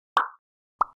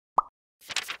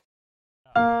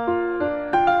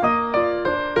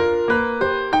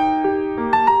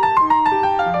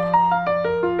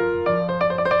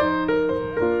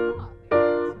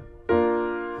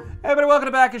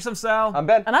Welcome to Package Some Sal. I'm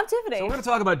Ben. And I'm Tiffany. So we're going to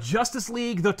talk about Justice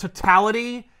League, the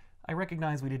Totality. I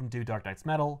recognize we didn't do Dark Knight's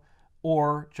Metal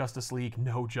or Justice League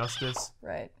No Justice.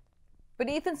 Right. But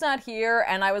Ethan's not here,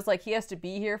 and I was like, he has to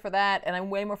be here for that, and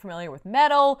I'm way more familiar with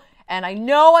Metal, and I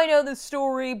know this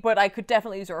story, but I could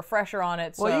definitely use a refresher on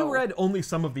it, so... Well, you read only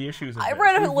some of the issues of I this.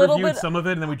 read a little reviewed bit. some of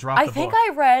it, and then we dropped the book. I think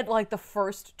I read, like, the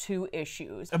first 2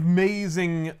 issues.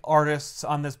 Amazing artists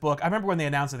on this book. I remember when they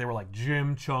announced it, they were like,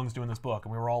 Jim Chung's doing this book,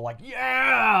 and we were all like,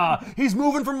 yeah! He's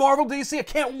moving from Marvel to DC, I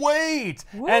can't wait!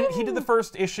 Woo! And he did the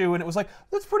first issue, and it was like,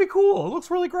 that's pretty cool, it looks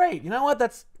really great. You know what,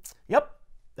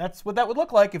 that's what that would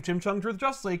look like if Jim Chung drew the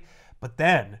Justice League. But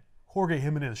then, Jorge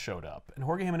Jimenez showed up, and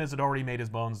Jorge Jimenez had already made his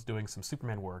bones doing some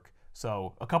Superman work,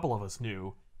 so a couple of us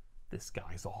knew, this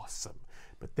guy's awesome.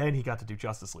 But then he got to do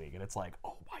Justice League, and it's like,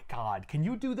 oh my god, can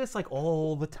you do this like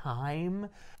all the time?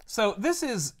 So this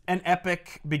is an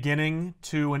epic beginning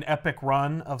to an epic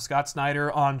run of Scott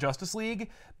Snyder on Justice League,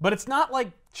 but it's not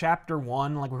like Chapter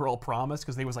 1 like we were all promised,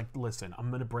 because they was like, listen, I'm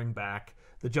going to bring back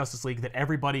the Justice League that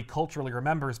everybody culturally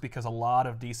remembers, because a lot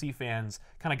of DC fans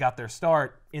kind of got their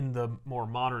start in the more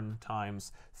modern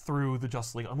times through the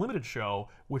Justice League Unlimited show,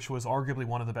 which was arguably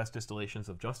one of the best distillations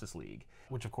of Justice League,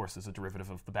 which of course is a derivative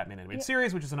of the Batman animated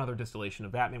series, which is another distillation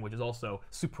of Batman, which is also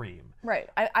supreme. Right.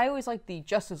 I always liked the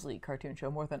Justice League cartoon show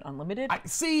more than Unlimited.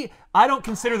 I don't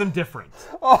consider them different.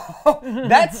 Oh,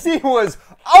 that scene was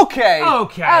okay.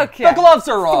 Okay. The gloves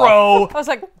are off. Throw. I was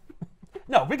like,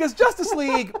 No, because Justice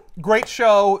League, great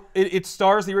show. It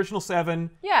stars the original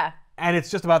 7. yeah. And it's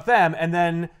just about them. And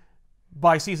then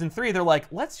by season 3, they're like,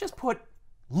 let's just put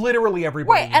literally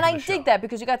everybody Right, into and I the show. dig that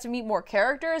because you got to meet more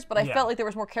characters, but I felt like there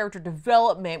was more character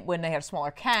development when they had a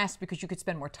smaller cast because you could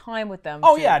spend more time with them.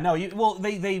 Oh yeah, no, well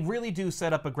they really do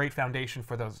set up a great foundation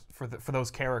for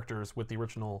those characters with the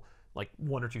original like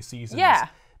 1 or 2 seasons. Yeah.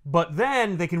 But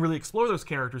then they can really explore those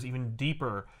characters even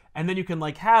deeper, and then you can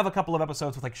like have a couple of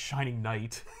episodes with like Shining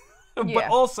Knight. But Yeah.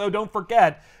 also don't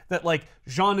forget that like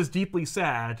Jean is deeply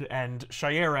sad and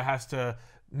Shayera has to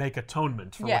make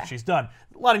atonement for what she's done.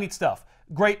 A lot of neat stuff.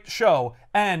 Great show,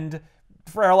 and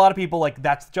for a lot of people, like,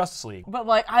 that's Justice League. But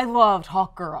like, I loved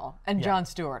Hawkgirl and Jon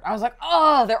Stewart. I was like,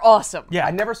 oh, they're awesome. Yeah.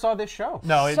 I never saw this show.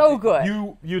 No, So good.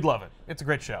 You'd love it. It's a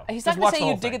great show. He's Just not watch gonna the say you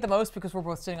whole dig thing. it the most because we're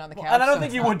both sitting on the couch. And I don't so think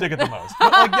it's you not- would dig it the most.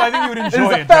 But, like, I think you would enjoy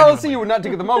It's it. a fallacy. genuinely. You would not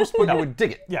dig it the most, but you would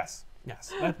dig it. Yes.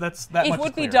 That's that It much would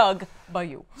is be clear. dug by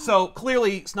you. So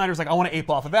clearly, Snyder's like, I want to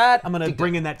ape off of that. I'm going to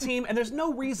bring in that team, and there's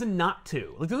no reason not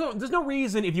to. Like, there's no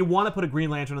reason if you want to put a Green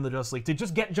Lantern in the Justice League to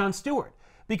just get Jon Stewart,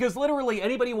 because literally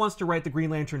anybody who wants to write the Green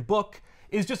Lantern book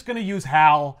is just going to use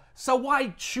Hal. So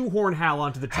why shoehorn Hal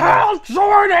onto the team? Hal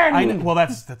Jordan! I know, well,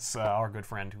 that's our good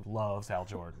friend who loves Hal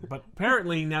Jordan. But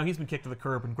apparently now he's been kicked to the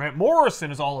curb, and Grant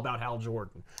Morrison is all about Hal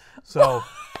Jordan. So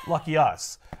lucky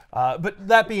us. But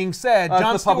that being said,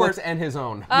 Jon the Stewart public's and his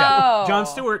own. Oh. Jon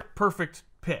Stewart, perfect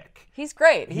pick. He's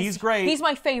great. He's great. He's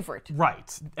my favorite.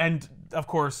 Right. And of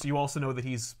course, you also know that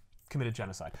he's committed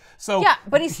genocide. So Yeah,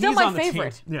 but he's still my on the team.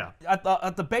 favorite. Yeah. At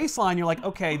the baseline, you're like,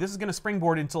 okay, this is going to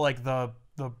springboard into like the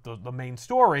main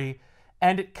story,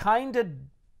 and it kind of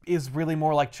is really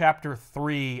more like chapter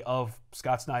 3 of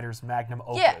Scott Snyder's magnum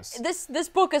opus. Yeah, this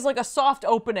book is like a soft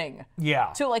opening. Yeah.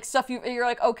 To like stuff you're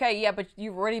like, okay, yeah, but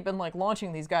you've already been like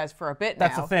launching these guys for a bit now.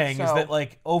 That's the thing, is so- that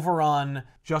like over on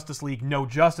Justice League No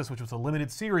Justice, which was a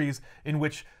limited series in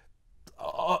which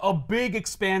a big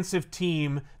expansive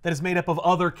team that is made up of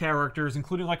other characters,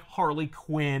 including like Harley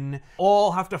Quinn,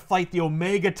 all have to fight the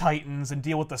Omega Titans and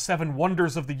deal with the 7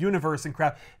 wonders of the universe and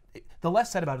crap. The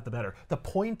less said about it, the better. The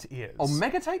point is...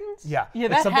 Omega Titans? Yeah. Yeah,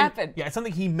 it's that something- happened. Yeah, it's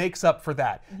something he makes up for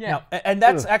that. Yeah. Now, and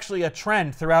that's actually a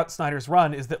trend throughout Snyder's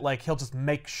run, is that like he'll just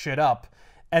make shit up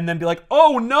and then be like,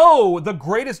 oh no, the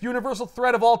greatest universal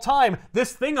threat of all time,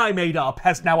 this thing I made up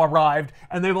has now arrived,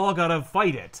 and they've all got to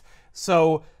fight it.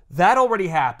 So that already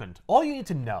happened. All you need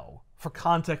to know for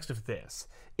context of this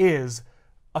is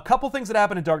a couple things that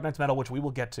happened in Dark Knight's Metal, which we will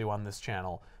get to on this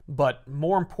channel, but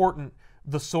more important,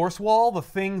 the source wall, the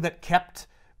thing that kept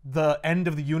the end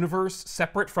of the universe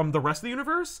separate from the rest of the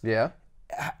universe, Yeah.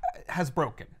 has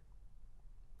broken.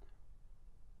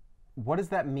 What does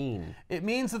that mean? It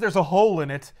means that there's a hole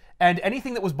in it, and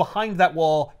anything that was behind that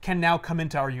wall can now come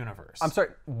into our universe. I'm sorry,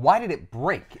 why did it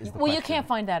break? Is the Well, you question. can't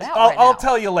find that out I'll, right I'll now.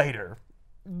 tell you later.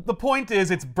 The point is,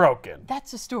 it's broken.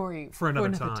 That's a story For another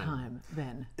time,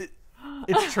 then.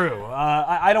 It's true.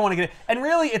 I don't want to get it. And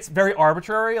really, it's very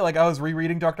arbitrary. Like, I was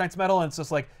rereading Dark Knight's Metal, and it's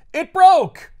just like, it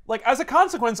broke! Like, as a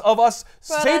consequence of us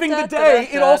saving the day,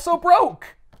 it also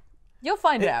broke! You'll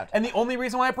find out. And the only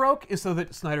reason why it broke is so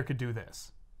that Snyder could do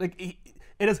this. Like,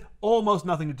 it has almost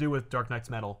nothing to do with Dark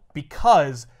Knight's Metal,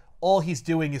 because all he's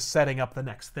doing is setting up the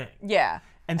next thing. Yeah.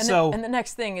 And the, so- and the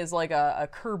next thing is like a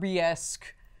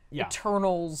Kirby-esque Yeah.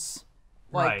 Eternals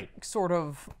like Right. sort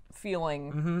of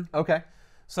feeling. Okay.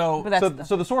 So, But that's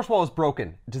So the source wall is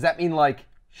broken. Does that mean like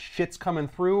shit's coming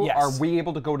through? Yes. Are we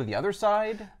able to go to the other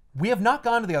side? we have not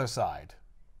gone to the other side.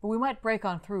 But we might break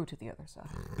on through to the other side.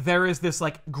 There is this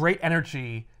like great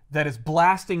energy that is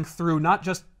blasting through not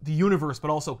just the universe but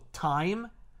also time.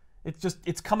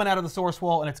 It's coming out of the source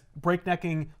wall and it's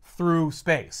breaknecking through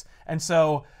space. And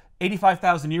so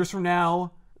 85,000 years from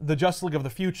now, the Justice League of the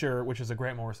Future, which is a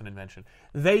Grant Morrison invention,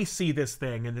 they see this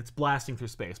thing and it's blasting through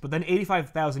space. But then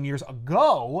 85,000 years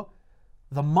ago,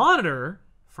 the Monitor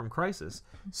from Crisis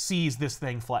sees this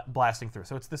thing blasting through.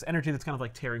 So it's this energy that's kind of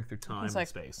like tearing through time It's and like,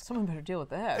 space. someone better deal with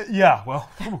that. Yeah, well,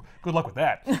 good luck with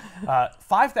that.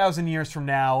 5,000 years from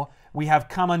now, we have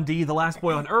Kamandi, the last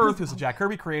boy on Earth, who's a Jack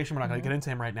Kirby creation. We're not going to get into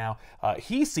him right now.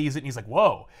 He sees it and he's like,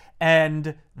 whoa.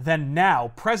 And then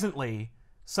now, presently,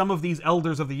 some of these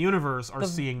elders of the universe are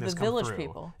seeing this the come village through.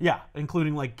 people. Yeah,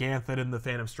 including like Ganthet and the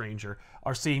Phantom Stranger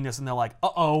are seeing this and they're like,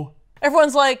 uh-oh.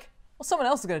 Everyone's like, well, someone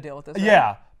else is going to deal with this. Right?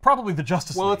 Yeah, probably the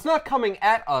Justice Well, League. it's not coming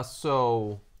at us,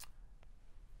 so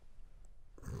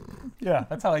Yeah,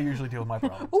 that's how I usually deal with my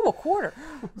problems. Ooh, a quarter.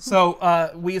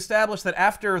 So we established that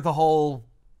after the whole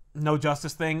no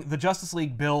justice thing, the Justice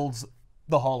League builds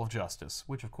the Hall of Justice,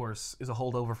 which of course is a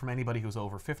holdover from anybody who's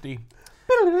over 50.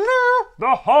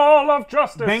 The Hall of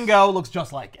Justice. Bingo, looks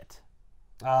just like it.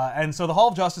 And so the Hall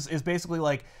of Justice is basically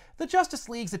like the Justice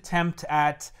League's attempt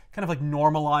at kind of like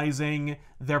normalizing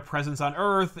their presence on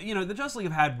Earth. You know, the Justice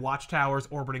League have had watchtowers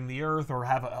orbiting the Earth or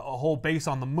have a whole base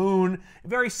on the moon,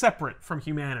 very separate from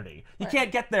humanity. You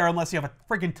can't get there unless you have a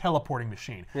friggin' teleporting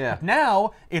machine. Yeah. But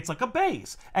now it's like a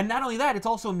base. And not only that, it's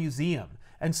also a museum.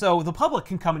 And so the public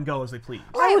can come and go as they please.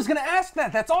 I was gonna ask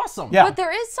that. That's awesome. Yeah. But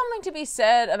there is something to be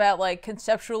said about like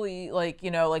conceptually, like, you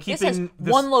know, like this has Keeping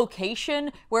this- one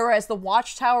location, whereas the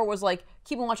Watchtower was like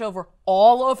keeping watch over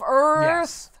all of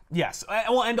Earth. Yes.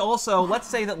 Well, and also, let's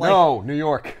say that like No, New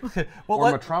York. well, Or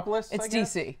let- Metropolis. It's I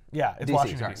guess? DC. Yeah, it's DC,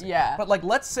 Washington, sorry. D.C. Yeah. But, like,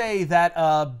 let's say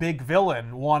that big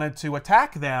villain wanted to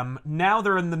attack them. Now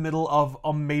they're in the middle of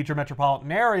a major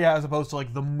metropolitan area as opposed to,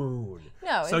 like, the moon.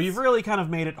 No, So it's- you've really kind of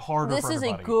made it harder This for is a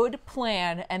everybody. good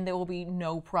plan, and there will be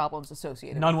no problems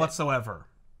associated None with it. whatsoever.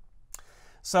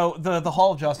 So the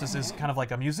Hall of Justice is kind of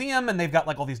like a museum, and they've got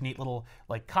like all these neat little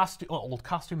like old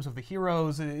costumes of the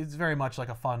heroes. It's very much like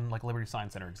a fun like Liberty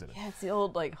Science Center exhibit. Yeah, it's the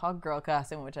old like hog girl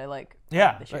costume, which I like.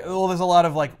 Yeah. The show. Well, there's a lot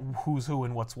of like who's who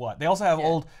and what's what. They also have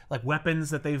old like weapons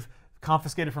that they've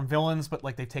confiscated from villains, but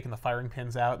like they've taken the firing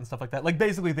pins out and stuff like that. Like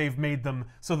basically they've made them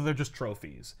so that they're just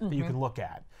trophies that you can look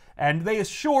at. And they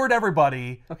assured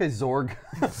everybody. Okay, Zorg.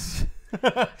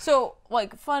 So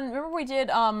like fun. Remember we did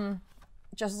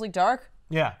Justice League Dark?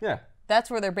 Yeah. Yeah. That's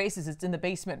where their base is. It's in the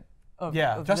basement of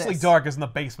Yeah. of Justice League this. Dark is in the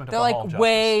basement of They're the like Hall of Justice.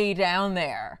 way down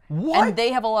there. What? And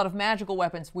they have a lot of magical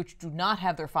weapons which do not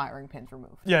have their firing pins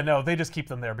removed. Yeah, no, they just keep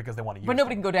them there because they want to use But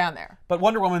nobody them. can go down there. But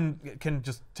Wonder Woman can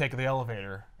just take the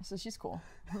elevator. So she's cool.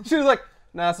 She was like,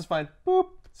 nah, this is fine. Boop.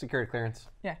 Security clearance.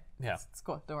 Yeah. Yeah. It's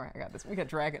cool. Don't worry, I got this. We got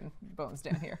dragon bones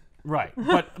down here. Right.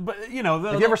 But you know,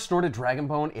 Have you ever stored a dragon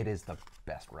bone? It is the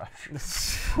best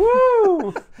rush.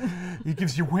 Woo! He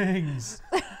gives you wings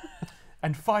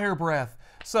and fire breath.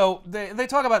 So they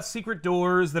talk about secret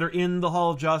doors that are in the Hall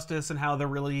of Justice and how they're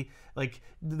really like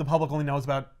the public only knows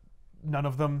about none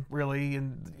of them really.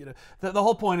 And you know, the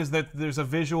whole point is that there's a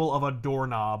visual of a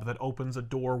doorknob that opens a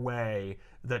doorway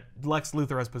that Lex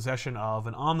Luthor has possession of,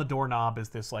 and on the doorknob is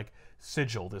this like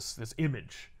sigil, this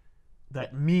image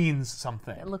that means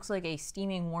something. It looks like a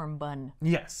steaming warm bun.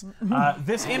 Yes.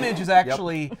 This image is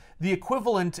actually the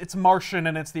equivalent, it's Martian,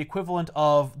 and it's the equivalent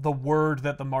of the word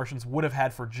that the Martians would have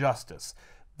had for justice.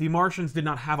 The Martians did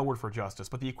not have a word for justice,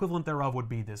 but the equivalent thereof would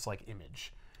be this, like,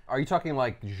 image. Are you talking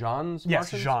like Jean's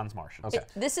Yes, Martians? Jean's Martians. Okay.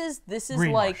 This is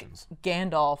Green like Martians.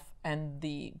 Gandalf and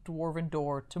the dwarven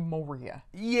door to Moria.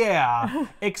 Yeah,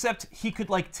 except he could,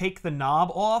 like, take the knob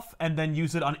off and then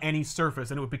use it on any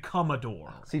surface, and it would become a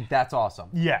door. See, that's awesome.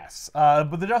 Yes,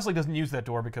 but the Justice League doesn't use that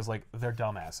door because, like, they're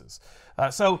dumbasses.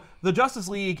 So the Justice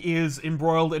League is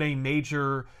embroiled in a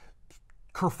major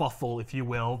kerfuffle, if you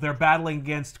will. They're battling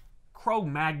against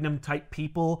Cro-Magnon type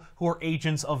people who are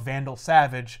agents of Vandal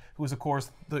Savage, who is, of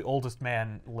course, the oldest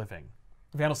man living.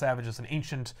 Vandal Savage is an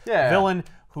ancient villain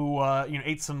who,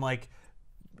 ate some, like,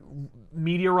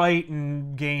 meteorite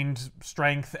and gained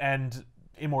strength and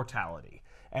immortality.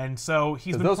 And so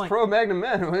he's been Those playing... Cro-Magnon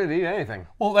men would eat anything.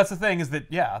 Well, that's the thing is that,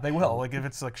 yeah, they will. Like, if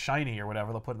it's, like, shiny or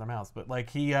whatever, they'll put it in their mouths. But, like,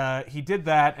 he did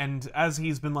that, and as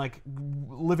he's been, like,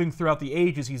 living throughout the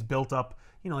ages, he's built up,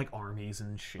 like armies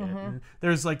and shit. And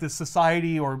there's like this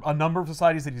society or a number of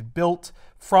societies that he's built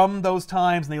from those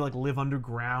times, and they like live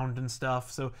underground and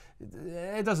stuff. So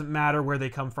it doesn't matter where they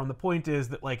come from. The point is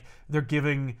that like they're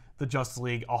giving the Justice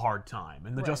League a hard time,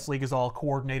 and the Justice League is all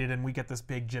coordinated, and we get this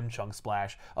big Jim Chung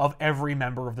splash of every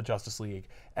member of the Justice League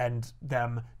and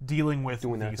them dealing with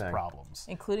these problems,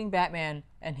 including Batman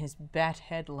and his bat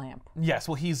head lamp. Yes,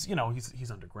 well, he's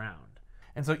underground,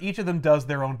 and so each of them does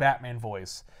their own Batman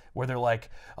voice, where they're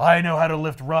like, "I know how to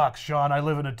lift rocks, Sean. I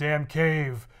live in a damn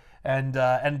cave," and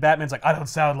Batman's like, "I don't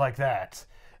sound like that,"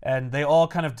 and they all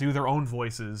kind of do their own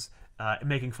voices.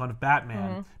 Making fun of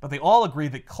Batman, but they all agree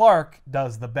that Clark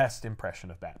does the best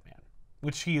impression of Batman,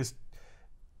 which he is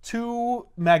too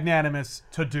magnanimous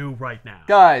to do right now.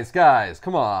 Guys,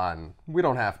 come on. We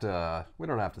don't have to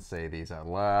say these out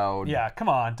loud. Yeah, come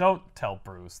on. Don't tell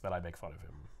Bruce that I make fun of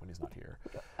him when he's not here.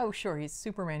 Oh, sure, he's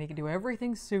Superman. He can do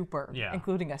everything super, Yeah.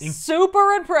 including a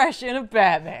super impression of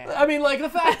Batman. I mean, like, the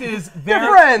fact is, They're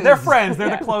friends. They're friends.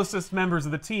 They're the closest members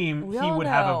of the team. We He all would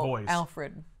have a know voice.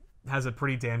 Alfred Has a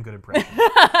pretty damn good impression.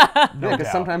 Yeah, No because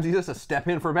doubt. sometimes he's just a step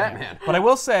in for Batman. But I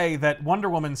will say that Wonder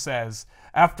Woman says,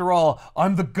 "After all,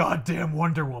 I'm the goddamn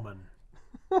Wonder Woman,"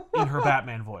 in her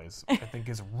Batman voice, which I think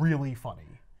is really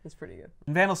funny. is pretty good.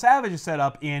 And Vandal Savage is set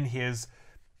up in his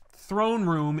throne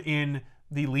room in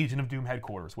the Legion of Doom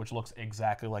headquarters, which looks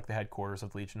exactly like the headquarters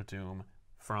of the Legion of Doom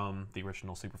from the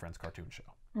original Super Friends cartoon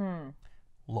show.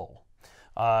 Lol.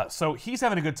 So he's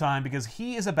having a good time because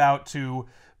he is about to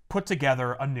put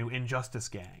together a new Injustice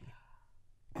gang.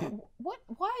 What?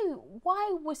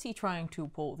 Why was he trying to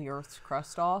pull the Earth's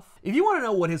crust off? If you want to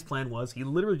know what his plan was, he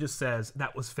literally just says,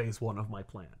 "That was phase 1 of my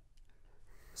plan."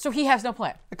 So he has no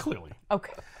plan. Clearly.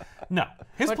 Okay. No.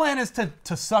 His plan is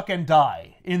to suck and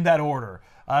die, in that order.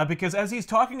 Because as he's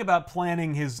talking about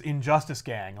planning his Injustice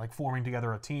gang, like forming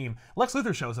together a team, Lex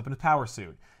Luthor shows up in a power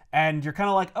suit. And you're kind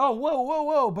of like, oh,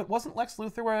 whoa, but wasn't Lex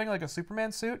Luthor wearing like a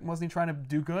Superman suit? And wasn't he trying to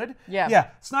do good? Yeah. Yeah,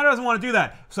 Snyder doesn't want to do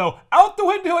that. So out the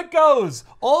window it goes.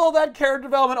 All that character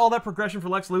development, all that progression for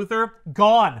Lex Luthor,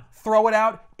 gone. Throw it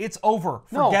out. It's over.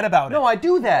 Forget about it. No, I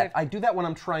do that. I do that when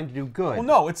I'm trying to do good. Well,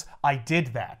 no, it's, I did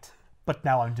that, but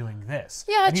now I'm doing this.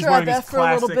 Yeah, I And he's tried wearing that his for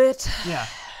a little bit. Yeah.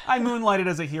 I moonlighted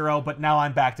as a hero, but now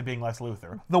I'm back to being Lex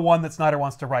Luthor, the one that Snyder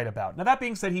wants to write about. Now, that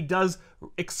being said, he does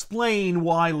explain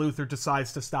why Luthor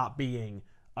decides to stop being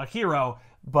a hero,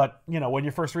 but, when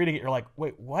you're first reading it, you're like,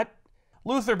 wait, what?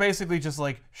 Luthor basically just,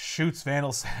 like, shoots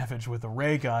Vandal Savage with a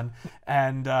ray gun,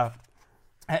 and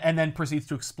then proceeds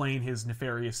to explain his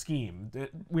nefarious scheme.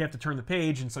 We have to turn the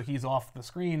page, and so he's off the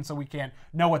screen, so we can't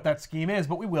know what that scheme is,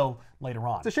 but we will later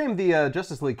on. It's a shame the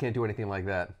Justice League can't do anything like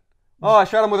that. Oh, I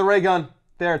shot him with a ray gun.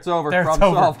 There, it's over. There, it's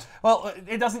Problem over. solved. Well,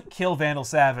 it doesn't kill Vandal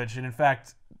Savage, and in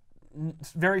fact,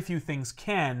 very few things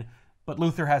can, but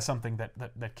Luthor has something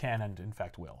that can and in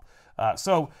fact will.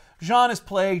 So Jean is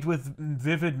plagued with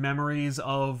vivid memories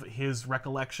of his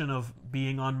recollection of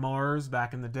being on Mars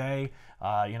back in the day.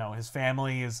 His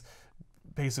family is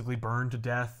basically burned to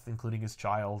death, including his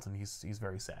child, and he's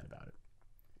very sad about it.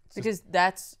 Because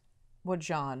that's what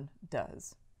Jean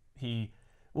does.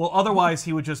 Otherwise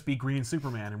he would just be Green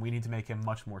Superman, and we need to make him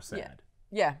much more sad.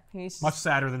 Yeah, he's Much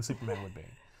sadder than Superman would be.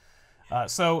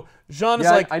 So Jean is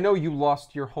Yeah, like, I know you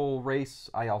lost your whole race.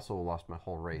 I also lost my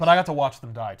whole race. but I got to watch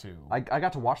them die too. I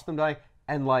got to watch them die,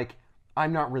 and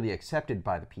I'm not really accepted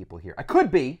by the people here. I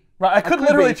could be. Right, I could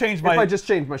literally be change my. if I just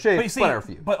changed my shape. But you see, whatever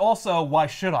for you. but also, why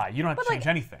should I? You don't have to change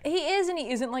anything. He is and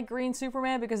he isn't like Green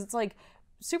Superman, because it's like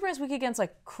Superman's weak against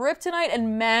like kryptonite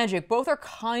and magic. Both are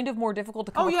kind of more difficult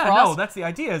to come Oh yeah, across. no, that's the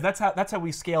idea. That's how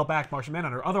we scale back Martian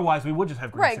Manhunter. Otherwise, we would just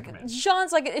have Green right. Superman.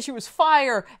 Jean's like an issue with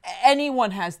fire. Anyone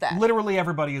has that. Literally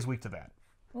everybody is weak to that.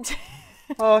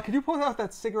 Could you pull out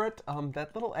that cigarette?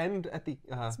 That little end at the.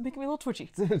 It's making me a little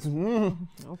twitchy. Mm.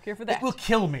 Don't care for that. It will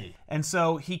kill me. And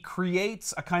so he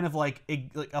creates a kind of like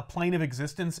a plane of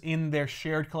existence in their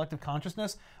shared collective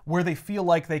consciousness where they feel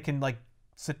like they can like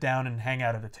sit down and hang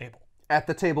out at a table. At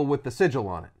the table with the sigil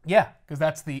on it. Yeah, because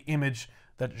that's the image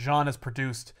that Jean has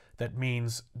produced that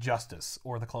means justice,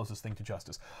 or the closest thing to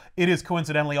justice. It is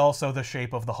coincidentally also the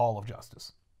shape of the Hall of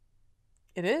Justice.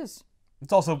 It is.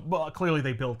 It's also, clearly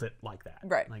they built it like that.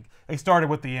 Right. Like, they started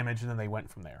with the image and then they went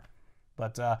from there.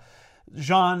 But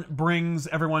Jean brings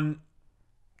everyone's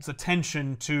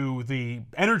attention to the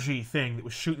energy thing that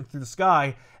was shooting through the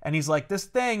sky, and he's like, this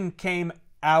thing came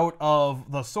out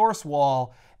of the source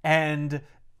wall, and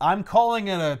I'm calling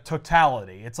it a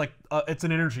totality. It's like, it's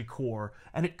an energy core,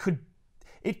 and it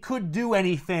could do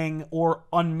anything or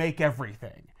unmake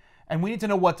everything. And we need to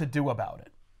know what to do about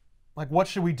it. Like, what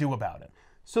should we do about it?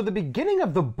 So the beginning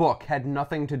of the book had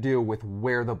nothing to do with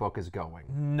where the book is going.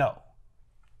 No.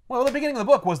 Well, the beginning of the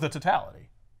book was the totality.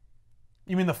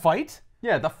 You mean the fight?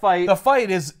 Yeah, the fight. The fight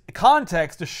is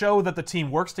context to show that the team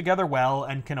works together well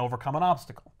and can overcome an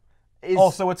obstacle.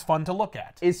 Also, it's fun to look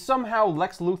at. Is somehow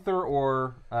Lex Luthor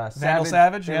or Vandal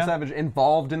Savage, Vandal Savage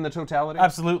involved in the totality?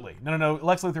 Absolutely. No.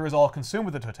 Lex Luthor is all consumed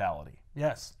with the totality.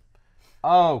 Yes.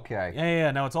 Okay.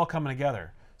 Yeah. No, it's all coming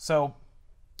together. So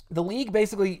the League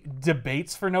basically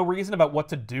debates for no reason about what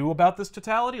to do about this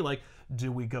totality. Like, do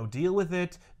we go deal with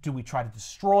it? Do we try to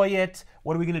destroy it?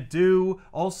 What are we going to do?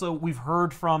 Also, we've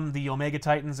heard from the Omega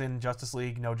Titans in Justice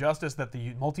League No Justice that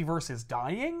the multiverse is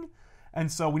dying. And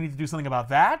so we need to do something about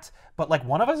that. But, like,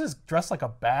 one of us is dressed like a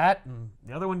bat, and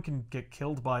the other one can get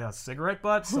killed by a cigarette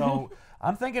butt. So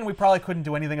I'm thinking we probably couldn't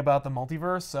do anything about the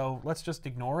multiverse, so let's just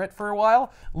ignore it for a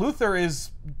while. Luthor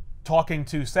is talking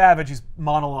to Savage. He's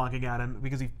monologuing at him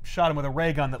because he shot him with a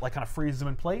ray gun that, like, kind of freezes him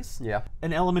in place. Yeah.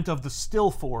 An element of the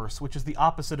Still Force, which is the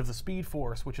opposite of the Speed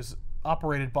Force, which is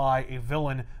operated by a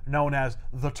villain known as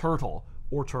the Turtle,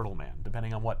 or Turtle Man,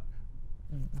 depending on what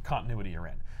continuity you're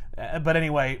in. But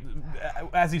anyway,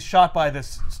 as he's shot by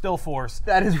this Still Force...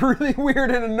 That is really weird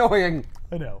and annoying.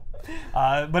 I know.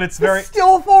 But it's very...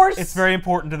 Still Force? It's very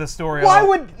important to the story. Why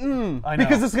would... I know.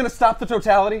 Because it's going to stop the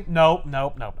totality? No.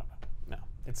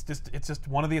 It's just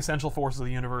one of the essential forces of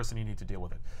the universe, and you need to deal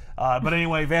with it. But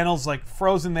anyway, Vandal's, like,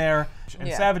 frozen there, and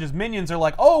Savage's minions are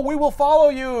like, oh, we will follow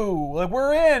you! Like,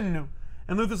 we're in!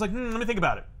 And Luthor's like, let me think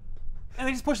about it. And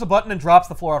they just push the button and drops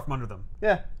the floor out from under them.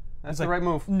 Yeah, that's the right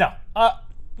move. No.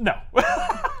 No.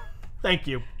 Thank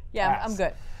you. Yeah, I'm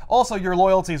good. Also, your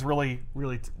loyalty is really,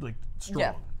 really, like, strong.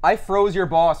 Yeah. I froze your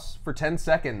boss for 10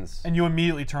 seconds. And you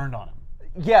immediately turned on him.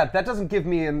 Yeah, that doesn't give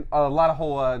me a lot of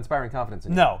whole inspiring confidence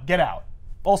in you. No, get out.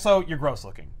 Also, you're gross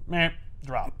looking. Meh,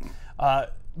 drop.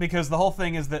 Because the whole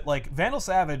thing is that, like, Vandal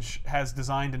Savage has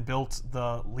designed and built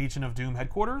the Legion of Doom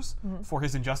headquarters for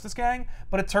his Injustice gang,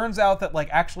 but it turns out that, like,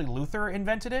 actually Luthor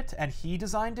invented it, and he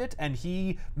designed it, and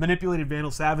he manipulated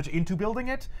Vandal Savage into building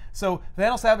it. So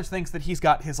Vandal Savage thinks that he's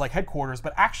got his, like, headquarters,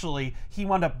 but actually he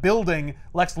wound up building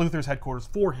Lex Luthor's headquarters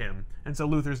for him, and so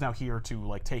Luthor's now here to,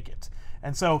 like, take it.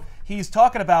 And so he's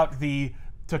talking about the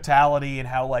totality and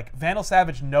how, like, Vandal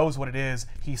Savage knows what it is,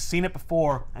 he's seen it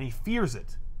before, and he fears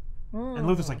it. And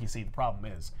Luthor's like, you see, the problem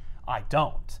is, I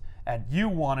don't. And you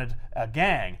wanted a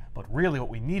gang, but really what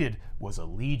we needed was a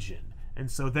legion. And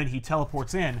so then he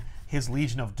teleports in his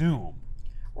Legion of Doom.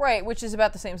 Right, which is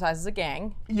about the same size as a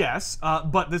gang. Yes,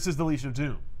 but this is the Legion of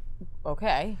Doom.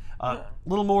 Okay. A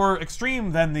little more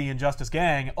extreme than the Injustice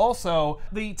gang. Also,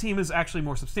 the team is actually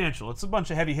more substantial. It's a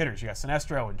bunch of heavy hitters. You got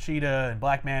Sinestro and Cheetah and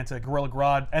Black Manta, Gorilla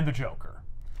Grodd, and the Joker.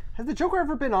 Has the Joker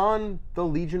ever been on the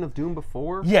Legion of Doom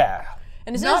before? Yeah.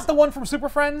 And is Not this... the one from Super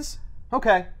Friends.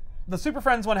 Okay. The Super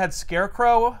Friends one had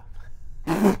Scarecrow.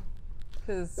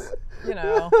 Because, you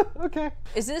know. Okay.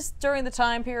 Is this during the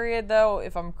time period, though,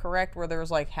 if I'm correct, where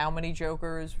there's, like, how many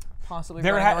Jokers possibly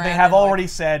They running around? have and, already like...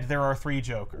 said there are 3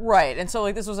 Jokers. Right, and so,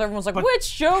 like, this was everyone's like,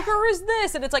 which Joker is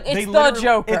this? And it's like, it's the literally-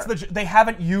 Joker. They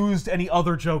haven't used any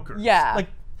other Jokers. Yeah. Like,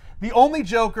 the only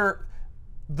Joker...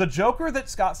 The Joker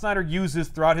that Scott Snyder uses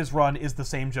throughout his run is the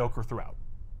same Joker throughout.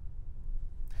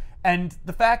 And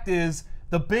the fact is,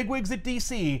 the bigwigs at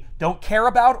DC don't care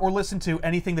about or listen to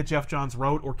anything that Jeff Johns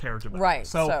wrote or cared about. Right,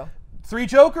 So 3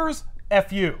 Jokers,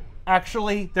 F you.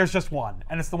 Actually, there's just one,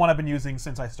 and it's the one I've been using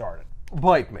since I started.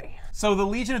 Bite me. So the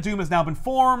Legion of Doom has now been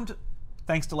formed,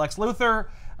 thanks to Lex Luthor.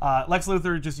 Lex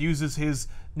Luthor just uses his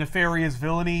nefarious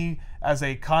villainy as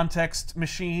a context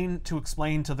machine to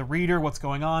explain to the reader what's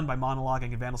going on by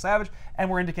monologuing at Vandal Savage, and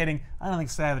we're indicating, I don't think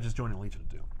Savage is joining Legion of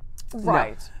Doom.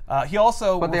 Right. He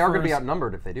also But they are going to be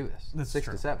outnumbered if they do this. That's 6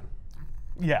 true. to 7.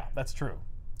 Yeah, that's true.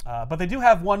 But they do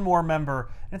have one more member,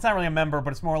 and it's not really a member,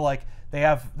 but it's more like they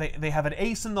have an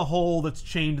ace in the hole that's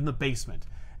chained in the basement.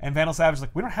 And Vandal Savage is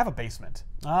like, we don't have a basement.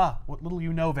 Ah, what little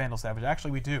you know, Vandal Savage.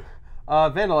 Actually, we do.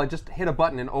 Vandal, I just hit a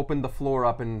button and opened the floor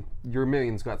up and your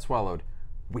millions got swallowed.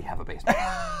 We have a basement.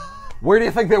 Where do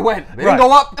you think they went? They didn't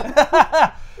go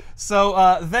up!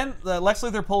 So then Lex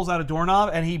Luthor pulls out a doorknob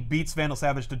and he beats Vandal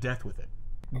Savage to death with it.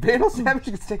 Vandal Savage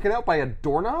gets taken out by a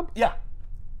doorknob? Yeah,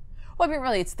 Well, I mean,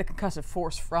 really, it's the concussive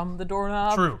force from the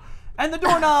doorknob. true. And the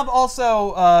doorknob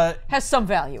also Has some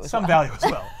value as well. value as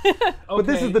well. But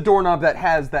this is the doorknob that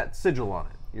has that sigil on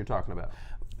it you're talking about.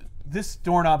 This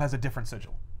doorknob has a different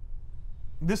sigil.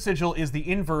 This sigil is the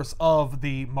inverse of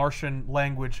the Martian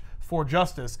language for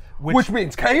justice, Which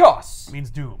means chaos! means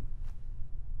doom.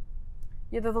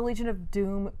 Yeah, they're the Legion of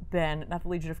Doom, Ben, not the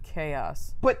Legion of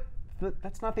Chaos. But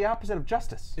that's not the opposite of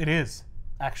justice. It is,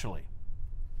 actually.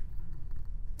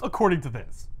 According to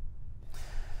this.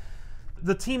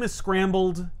 The team is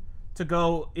scrambled to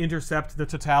go intercept the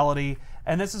Totality,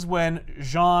 and this is when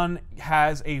Jean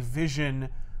has a vision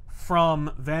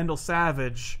from Vandal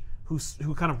Savage,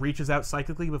 who kind of reaches out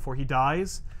psychically before he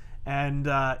dies, and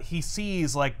he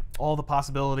sees like all the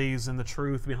possibilities and the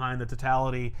truth behind the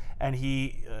Totality, and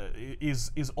he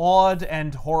is awed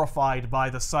and horrified by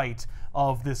the sight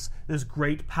of this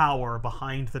great power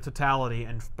behind the Totality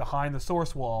and behind the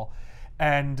Source Wall,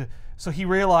 and so he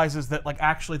realizes that like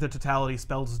actually the Totality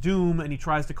spells doom, and he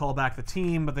tries to call back the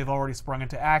team, but they've already sprung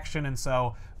into action, and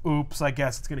so oops, I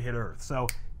guess it's gonna hit Earth. So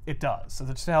it does. So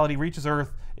the Totality reaches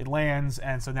Earth, it lands,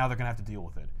 and so now they're gonna have to deal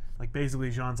with it. Like basically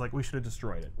Jean's like, we should have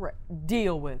destroyed it. Right.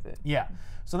 Deal with it. Yeah.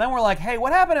 So then we're like, hey,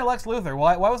 what happened to Lex Luthor?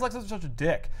 Why was Lex Luthor such a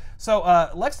dick? So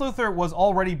Lex Luthor was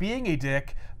already being a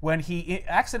dick when he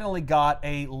accidentally got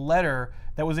a letter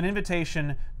that was an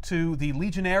invitation to the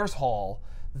Legionnaires' Hall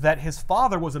that his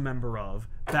father was a member of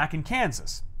back in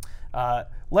Kansas.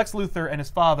 Lex Luthor and his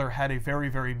father had a very,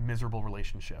 very miserable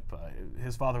relationship.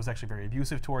 His father was actually very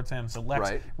abusive towards him, so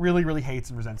Lex really, really hates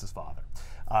and resents his father.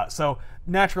 So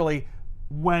naturally,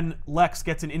 when Lex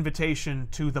gets an invitation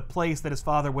to the place that his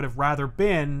father would have rather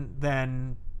been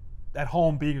than at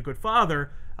home being a good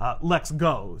father, Lex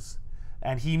goes.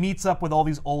 And he meets up with all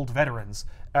these old veterans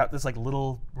at this like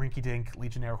little rinky-dink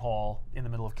Legionnaire Hall in the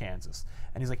middle of Kansas.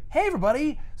 And he's like, hey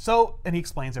everybody! So, and he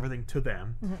explains everything to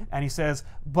them. And he says,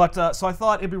 so I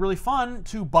thought it'd be really fun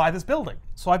to buy this building.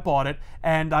 So I bought it,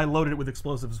 and I loaded it with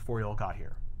explosives before you all got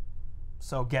here.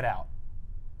 So get out,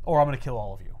 or I'm gonna kill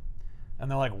all of you. And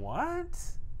they're like, what?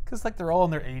 Because like they're all in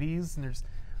their 80s, and there's,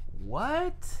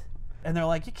 what? And they're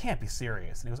like, you can't be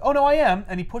serious. And he goes, oh no, I am.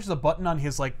 And he pushes a button on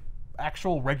his like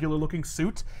actual regular looking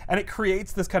suit, and it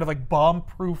creates this kind of like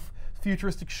bomb-proof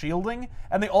futuristic shielding,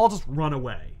 and they all just run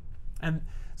away. And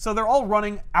so they're all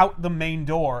running out the main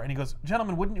door, and he goes,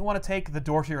 gentlemen, wouldn't you want to take the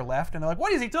door to your left? And they're like,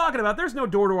 what is he talking about? There's no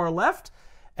door to our left.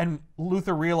 And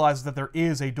Luthor realizes that there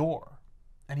is a door,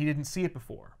 and he didn't see it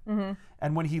before.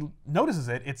 And when he notices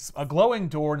it, it's a glowing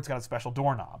door, and it's got a special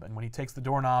doorknob. And when he takes the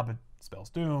doorknob, it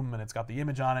spells doom, and it's got the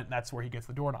image on it, and that's where he gets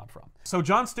the doorknob from. So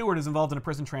John Stewart is involved in a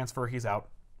prison transfer. He's out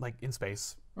like in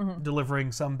space,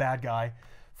 delivering some bad guy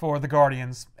for the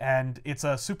Guardians, and it's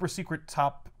a super secret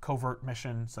top covert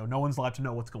mission, so no one's allowed to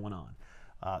know what's going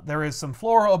on. There is some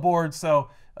flora aboard,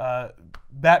 so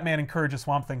Batman encourages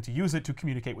Swamp Thing to use it to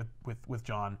communicate with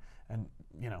John, and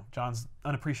you know, John's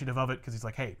unappreciative of it because he's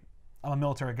like, hey, I'm a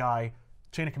military guy,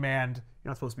 chain of command, you're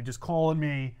not supposed to be just calling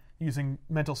me using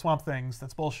mental swamp things,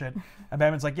 that's bullshit. And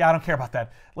Batman's like, yeah, I don't care about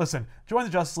that. Listen, join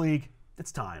the Justice League,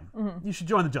 it's time. You should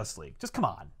join the Justice League. Just come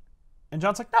on. And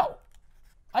John's like, no,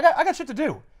 I got shit to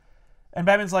do. And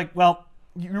Batman's like, well,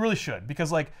 you really should,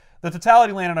 because like the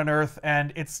Totality landed on Earth,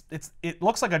 and it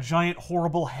looks like a giant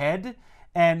horrible head,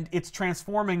 and it's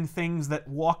transforming things that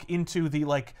walk into the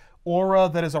like aura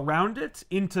that is around it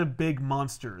into big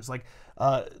monsters. Like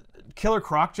Killer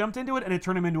Croc jumped into it, and it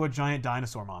turned him into a giant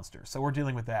dinosaur monster. So we're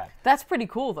dealing with that. That's pretty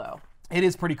cool, though. It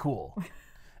is pretty cool.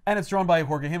 And it's drawn by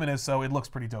Jorge Jimenez, so it looks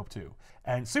pretty dope too.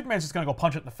 And Superman's just gonna go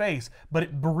punch it in the face, but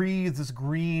it breathes this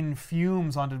green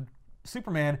fumes onto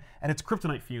Superman, and it's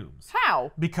kryptonite fumes.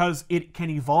 How? Because it can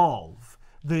evolve.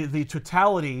 The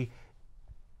Totality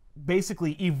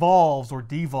basically evolves or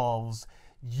devolves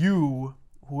you,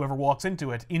 whoever walks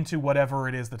into it, into whatever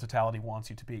it is the Totality wants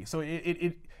you to be. So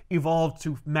it evolved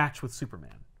to match with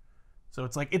Superman. So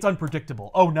it's like, it's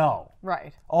unpredictable. Oh no.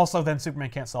 Right. Also, then Superman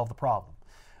can't solve the problem.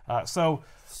 So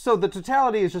the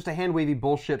Totality is just a hand-wavy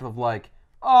bullshit of like,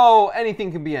 oh,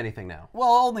 anything can be anything now.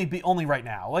 Well, only right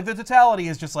now. Like the Totality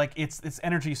is just like it's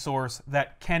energy source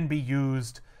that can be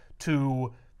used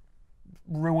to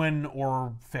ruin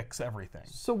or fix everything.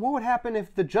 So what would happen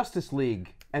if the Justice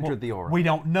League entered the aura? We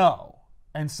don't know.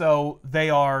 And so they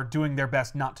are doing their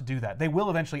best not to do that. They will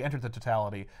eventually enter the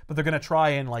Totality, but they're going to try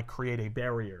and like create a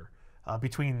barrier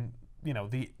between, you know,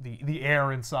 the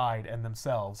air inside and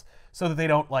themselves, so that they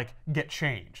don't like get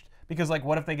changed. Because like,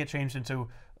 what if they get changed into,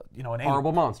 you know, an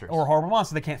horrible monsters or a horrible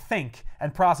monster? They can't think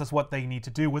and process what they need to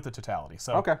do with the Totality.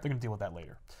 So okay, they're going to deal with that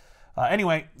later.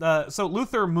 Anyway, so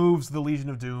Luthor moves the Legion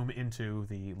of Doom into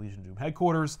the Legion of Doom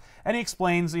headquarters, and he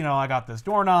explains, you know, I got this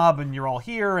doorknob, and you're all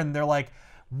here, and they're like,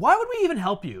 why would we even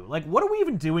help you? Like, what are we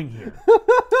even doing here?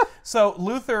 So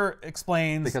Luthor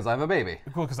explains... Because I have a baby.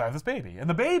 Well, because I have this baby. And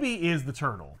the baby is the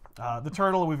Turtle. The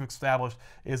Turtle, we've established,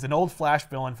 is an old Flash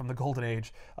villain from the Golden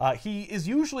Age. He is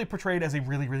usually portrayed as a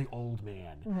really, really old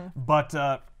man.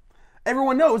 But...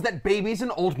 everyone knows that babies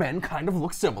and old men kind of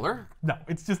look similar. No,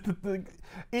 it's just that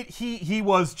he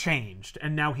was changed,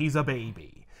 and now he's a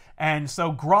baby. And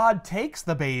so Grodd takes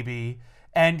the baby,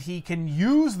 and he can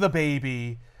use the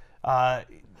baby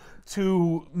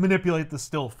to manipulate the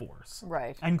Still Force.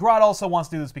 Right. And Grodd also wants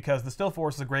to do this because the Still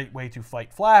Force is a great way to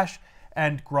fight Flash,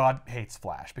 and Grodd hates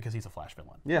Flash because he's a Flash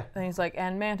villain. Yeah. And he's like,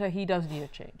 and Manta, he does need a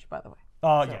change, by the way.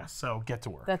 Yeah, so get to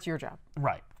work. That's your job.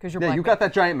 Right. Because you're Yeah, Black you got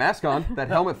that giant mask on, that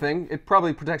helmet thing. It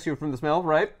probably protects you from the smell,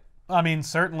 right? I mean,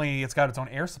 certainly it's got its own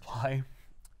air supply.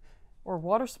 Or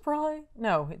water supply?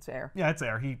 No, it's air. Yeah, it's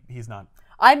air. He's not.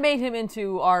 I made him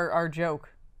into our joke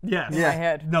Yes. in my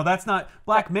head. No, that's not.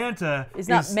 Black Manta It's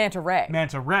not Manta Ray.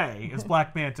 Manta Ray is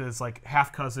Black Manta's like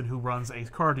half cousin who runs a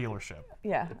car dealership.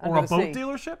 Yeah. Or a under the boat sea.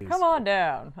 dealership. Come on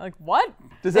down. Like, what?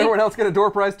 Does anyone else get a door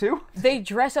prize too? They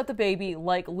dress up the baby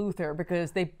like Luther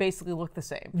because they basically look the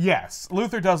same. Yes,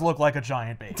 Luther does look like a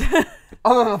giant baby.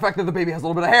 Other than the fact that the baby has a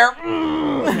little bit of hair.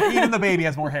 Yeah, even the baby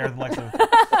has more hair than Lex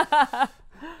Luthor.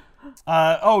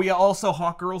 Oh yeah, also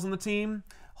Hawkgirl's on the team.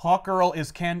 Hawkgirl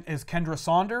is Kendra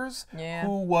Saunders, Yeah.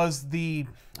 who was the,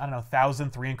 I don't know,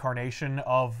 1000th reincarnation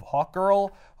of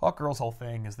Hawkgirl. Hawkgirl's whole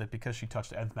thing is that because she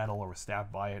touched nth metal or was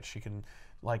stabbed by it, she can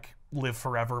like live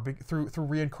forever through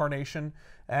reincarnation.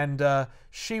 And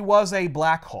she was a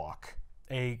Black Hawk,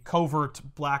 a covert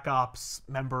Black Ops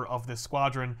member of this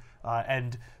squadron,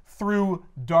 and through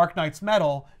Dark Knight's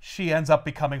metal, she ends up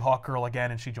becoming Hawkgirl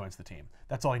again, and she joins the team.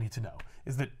 That's all you need to know,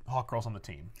 is that Hawkgirl's on the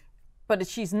team. But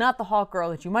she's not the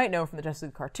Hawkgirl that you might know from the Justice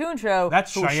League cartoon show.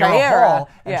 That's who's Shayera Hall,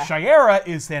 and Yeah. Shayera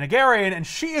is Thanagarian, and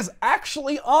she is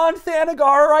actually on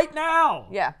Thanagar right now.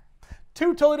 Yeah.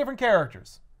 Two totally different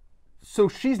characters. So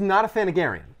she's not a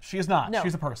Thanagarian. She is not. No.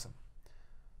 She's a person.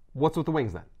 What's with the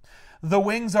wings then? The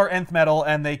wings are nth metal,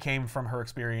 and they came from her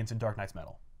experience in Dark Knight's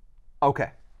metal.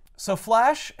 Okay. So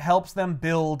Flash helps them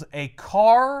build a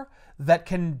car that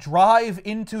can drive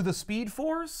into the Speed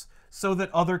Force so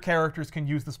that other characters can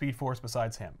use the Speed Force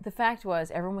besides him. The fact was,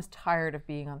 everyone was tired of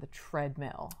being on the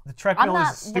treadmill. The treadmill I'm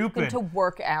not is stupid. looking to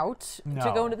work out to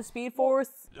No. go into the Speed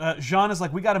Force. Jean is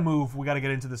like, we got to move. We got to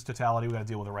get into this totality. We got to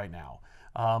deal with it right now.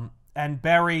 And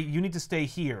Barry, you need to stay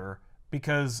here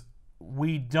because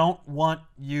we don't want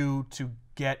you to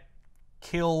get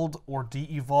killed or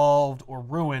de-evolved or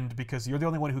ruined because you're the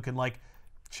only one who can like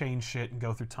change shit and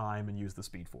go through time and use the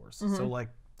Speed Force. So like,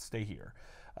 stay here.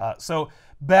 So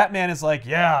Batman is like,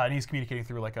 yeah, and he's communicating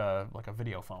through like a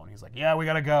video phone. He's like, yeah, we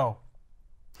gotta go.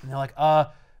 And they're like,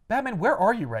 Batman, where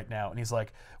are you right now? And he's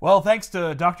like, well, thanks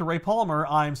to Dr. Ray Palmer,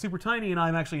 I'm super tiny and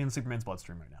I'm actually in Superman's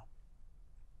bloodstream right now.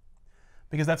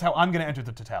 Because that's how I'm gonna enter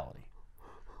the totality.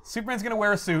 Superman's gonna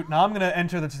wear a suit, and I'm gonna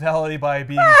enter the totality by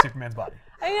being in Superman's body.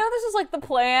 I know this is like the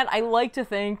plan. I like to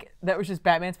think that was just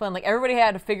Batman's plan. Like, everybody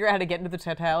had to figure out how to get into the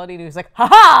totality, and he was like,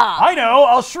 ha-ha! I know,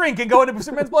 I'll shrink and go into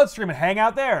Superman's bloodstream and hang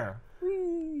out there.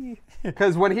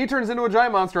 Because when he turns into a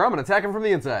giant monster, I'm going to attack him from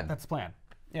the inside. That's the plan.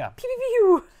 Yeah. Pew,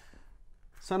 pew, pew.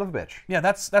 Son of a bitch. Yeah,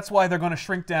 that's why they're going to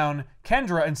shrink down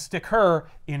Kendra and stick her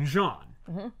in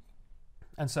Jean.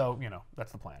 And so, you know,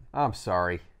 that's the plan. I'm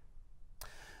sorry.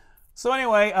 So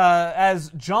anyway, as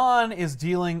John is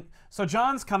dealing... So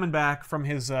John's coming back from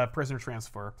his prisoner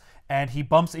transfer, and he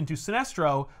bumps into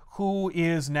Sinestro, who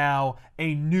is now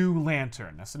a new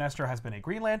Lantern. Now, Sinestro has been a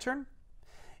Green Lantern.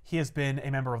 He has been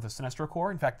a member of the Sinestro Corps.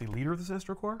 In fact, the leader of the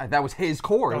Sinestro Corps. That was his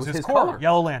core. That It was his his Corps, color.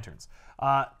 Yellow Lanterns.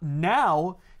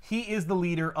 Now, he is the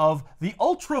leader of the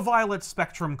Ultraviolet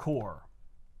Spectrum Corps.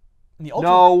 And the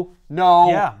No.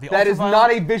 Yeah, the that is ultraviolet-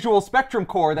 not a visual spectrum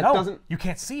core. That No, doesn't... you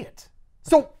can't see it.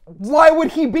 So why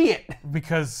would he be it?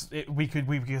 Because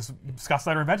because Scott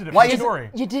Snyder invented it Why for the is it- story.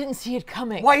 You didn't see it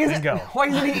coming. Why Bingo.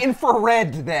 isn't he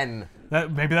infrared then?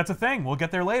 Maybe that's a thing. We'll get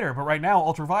there later. But right now,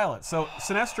 ultraviolet. So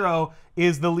Sinestro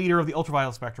is the leader of the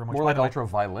ultraviolet spectrum. Which, More by like the way,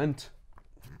 ultra-violent.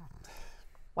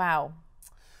 Wow.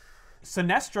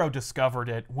 Sinestro discovered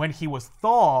it when he was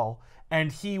Thal,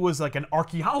 and he was like an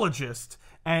archaeologist,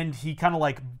 and he kind of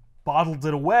like bottled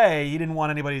it away. He didn't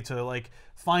want anybody to like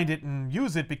find it and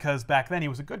use it because back then he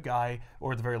was a good guy,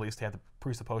 or at the very least he had the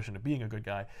presupposition of being a good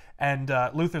guy. And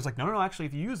Luthor's like, no, actually,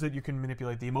 if you use it, you can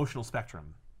manipulate the emotional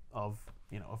spectrum of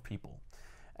people.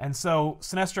 And so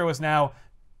Sinestro is now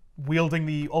wielding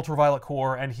the ultraviolet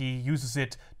core, and he uses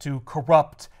it to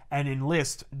corrupt and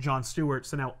enlist John Stewart.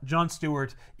 So now John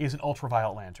Stewart is an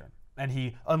ultraviolet lantern, and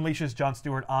he unleashes John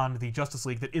Stewart on the Justice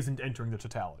League that isn't entering the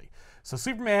totality. So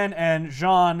Superman and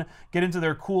Jean get into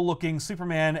their cool-looking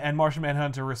Superman and Martian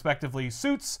Manhunter, respectively,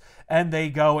 suits, and they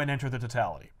go and enter the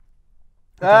totality.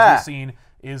 Because this scene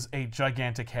is a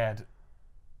gigantic head.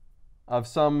 Of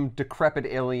some decrepit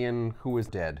alien who is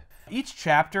dead. Each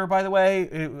chapter, by the way,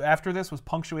 after this was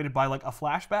punctuated by like a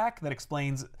flashback that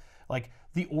explains like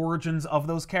the origins of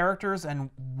those characters and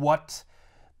what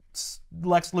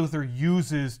Lex Luthor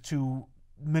uses to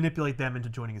manipulate them into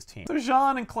joining his team. So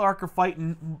Jean and Clark are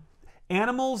fighting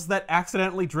animals that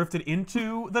accidentally drifted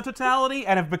into the Totality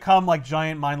and have become like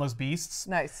giant mindless beasts.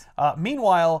 Nice.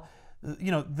 Meanwhile,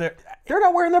 they're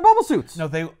not wearing their bubble suits. no,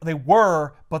 they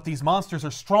were, but these monsters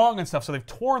are strong and stuff, so they've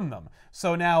torn them.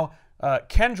 So now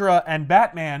Kendra and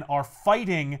Batman are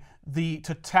fighting the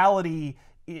Totality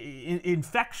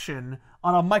infection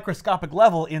on a microscopic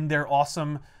level in their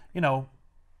awesome,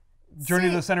 Journey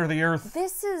to the Center of the Earth.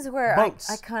 This is where boats.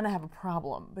 I kind of have a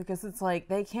problem, because it's like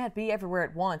they can't be everywhere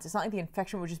at once. It's not like the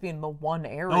infection would just be in the one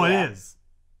area. Oh, it is.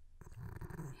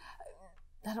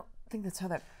 I don't think that's how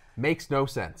that... Makes no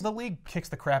sense. The League kicks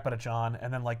the crap out of John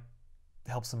and then,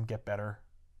 helps him get better.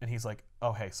 And he's like,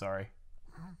 oh, hey, sorry.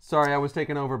 Sorry, I was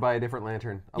taken over by a different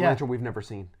lantern. A lantern we've never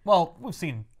seen. Well, we've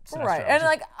seen Sinestro. Right, and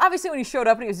obviously when he showed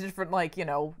up and he was a different,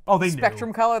 they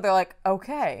spectrum color, they're like,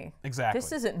 okay, Exactly.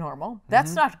 this isn't normal.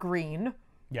 That's not green.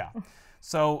 Yeah.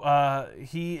 So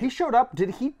He showed up.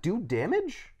 Did he do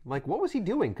damage? What was he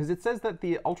doing? Because it says that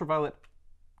the ultraviolet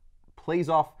plays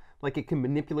off, it can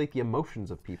manipulate the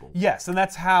emotions of people. Yes, and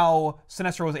that's how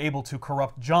Sinestro was able to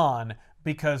corrupt John,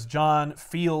 because John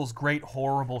feels great,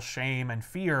 horrible shame and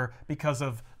fear because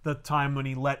of the time when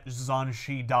he let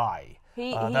Zhanshi die.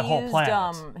 That whole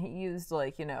planet. He used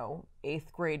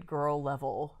 8th grade girl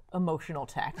level emotional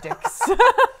tactics.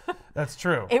 That's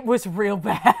true. It was real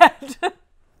bad.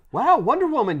 Wow, Wonder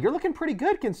Woman, you're looking pretty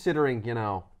good considering,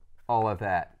 all of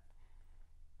that.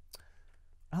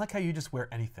 I like how you just wear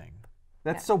anything.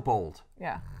 That's so bold.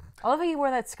 Yeah. I love how you wear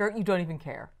that skirt and you don't even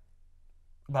care.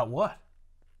 About what?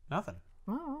 Nothing.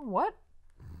 Oh, what?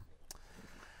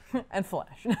 And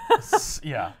Flash.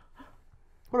 Yeah.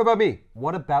 What about me?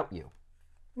 What about you?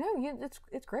 No,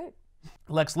 it's great.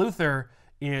 Lex Luthor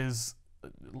is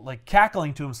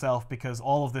cackling to himself because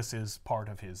all of this is part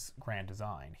of his grand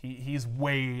design. He's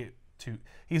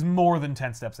more than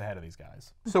 10 steps ahead of these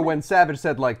guys. So when Savage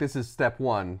said, this is step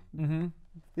one,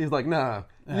 he's like, nah,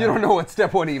 you don't know what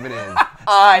step one even is.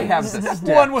 I have the steps.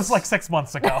 One was 6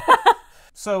 months ago.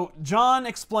 So John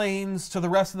explains to the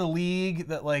rest of the League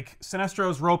that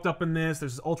Sinestro's roped up in this.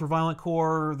 There's this ultraviolet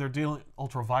core. They're dealing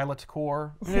ultraviolet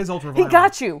core. It is ultraviolet. He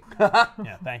got you.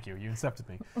 Yeah, thank you. You incepted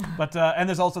me. But and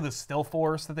there's also this still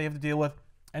force that they have to deal with.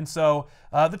 And so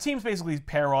the teams basically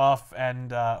pair off,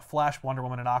 and Flash, Wonder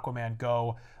Woman, and Aquaman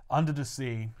go under the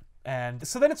sea. And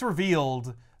so then it's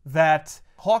revealed that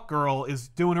Hawkgirl is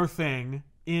doing her thing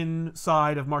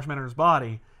inside of Martian Manhunter's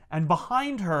body, and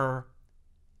behind her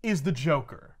is the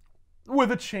Joker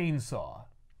with a chainsaw.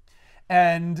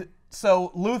 And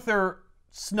so Luthor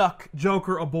snuck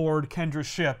Joker aboard Kendra's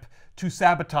ship to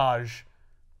sabotage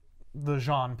the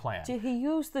Jean plan. Did he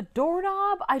use the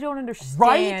doorknob? I don't understand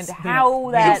Right?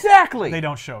 how that... Exactly. They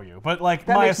don't show you, but my makes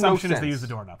no assumption is they sense. use the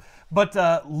doorknob. But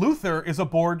Luthor is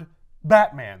aboard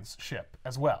Batman's ship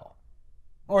as well.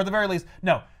 Or at the very least,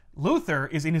 no, Luthor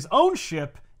is in his own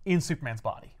ship in Superman's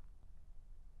body.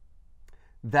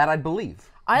 That I'd believe.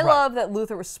 I love that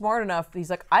Luthor was smart enough. He's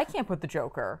like, I can't put the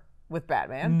Joker with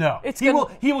Batman. No,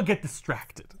 he will get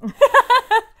distracted.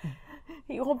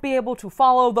 He won't be able to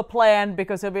follow the plan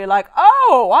because he'll be like,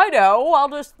 oh, I know, I'll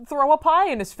just throw a pie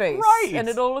in his face. Right. And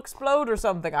it'll explode or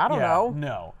something. I don't know.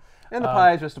 No. And the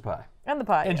pie is just a pie. And the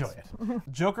pie. Enjoy yes. it.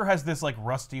 Joker has this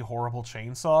rusty, horrible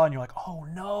chainsaw, and you're like, oh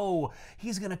no,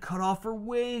 he's gonna cut off her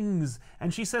wings.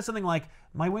 And she says something like,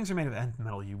 my wings are made of end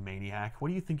metal, you maniac. What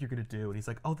do you think you're gonna do? And he's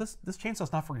like, oh, this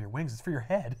chainsaw's not for your wings, it's for your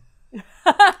head.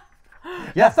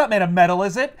 Yeah, it's not made of metal,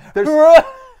 is it?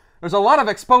 There's a lot of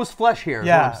exposed flesh here, is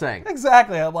what I'm saying.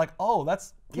 Exactly. I'm like, oh,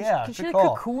 that's, Can she good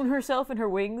call. cocoon herself in her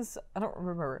wings? I don't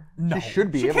remember. No. She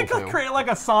should be She able can to. create like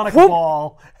a sonic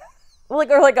ball. Like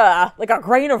a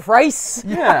grain of rice.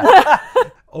 Yeah.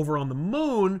 Over on the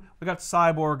moon, we got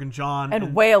Cyborg and John.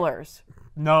 And whalers.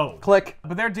 No. Click.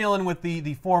 But they're dealing with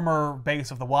the former base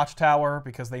of the Watchtower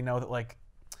because they know that,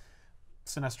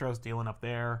 Sinestro's dealing up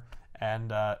there.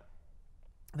 And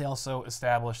they also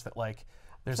established that,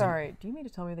 there's Sorry, do you mean to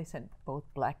tell me they sent both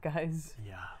black guys?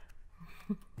 Yeah.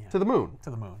 To the moon. To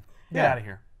the moon. Get out of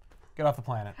here. Get off the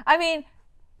planet. I mean,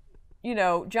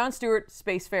 John Stewart,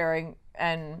 spacefaring,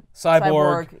 and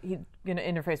Cyborg. he's going to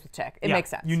interface with tech. It makes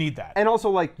sense. You need that. And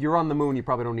also, you're on the moon, you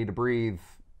probably don't need to breathe.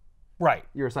 Right.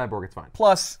 You're a cyborg, it's fine.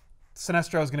 Plus,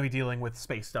 Sinestro is going to be dealing with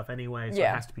space stuff anyway, so it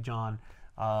has to be John.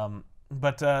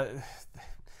 But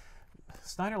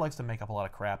Snyder likes to make up a lot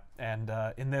of crap, and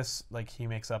in this, he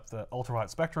makes up the ultraviolet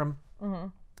spectrum,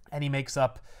 and he makes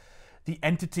up the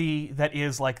entity that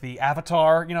is the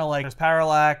Avatar. There's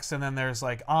Parallax, and then there's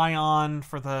Ion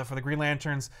for the Green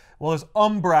Lanterns. Well, there's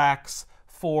Umbrax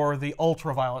for the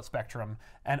ultraviolet spectrum.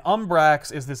 And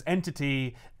Umbrax is this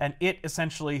entity, and it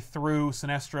essentially, through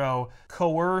Sinestro,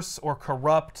 coerce or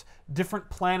corrupt different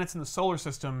planets in the solar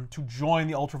system to join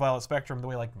the ultraviolet spectrum, the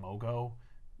way like Mogo,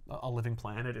 a living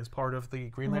planet, is part of the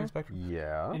Green Lantern spectrum.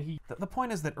 Yeah. And the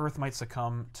point is that Earth might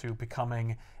succumb to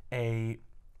becoming a,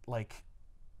 like,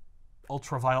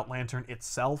 ultraviolet lantern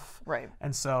itself. Right.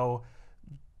 And so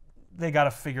they got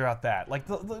to figure out that. Like,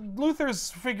 the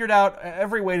Luthor's figured out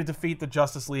every way to defeat the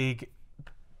Justice League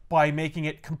by making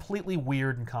it completely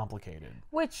weird and complicated.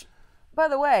 Which, by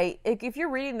the way, if you're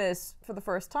reading this for the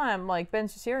first time, like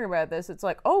Ben's just hearing about this, it's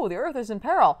like, oh, the Earth is in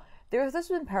peril. The Earth has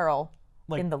been in peril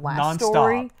Like, in the last nonstop.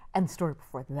 story and the story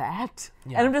before that.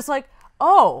 And I'm just like,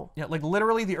 oh. Yeah, like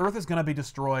literally the Earth is going to be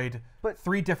destroyed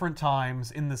 3 different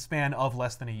times in the span of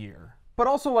less than a year. But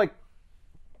also, like,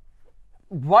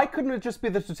 why couldn't it just be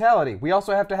the Totality? We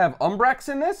also have to have Umbrax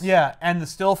in this? Yeah, and the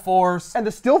Still Force. And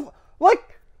the still,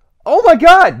 like, oh my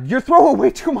god, you're throwing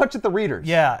way too much at the readers.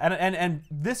 Yeah, and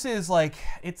this is like,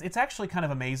 it's actually kind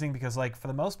of amazing because, like, for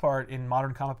the most part in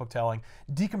modern comic book telling,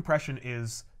 decompression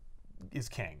is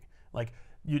king. Like,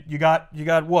 you got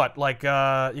what? Like,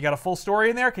 you got a full story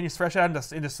in there? Can you stretch it out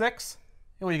into 6?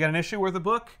 You got an issue worth of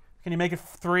book? Can you make it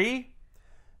 3?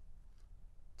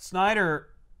 Snyder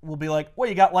will be like, what,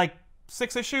 you got like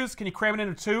 6 issues? Can you cram it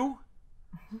into 2?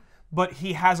 But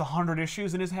he has 100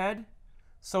 issues in his head.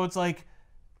 So it's like,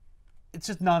 it's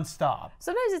just nonstop.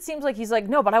 Sometimes it seems like he's like,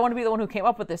 no, but I want to be the one who came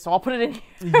up with this, so I'll put it in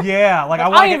here. Yeah, like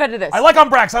I invented this. I like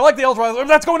Umbrax. I like the Ultraviolet.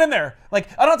 That's going in there. Like,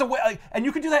 I don't have to wait. Like, and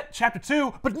you can do that chapter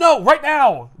 2, but no, right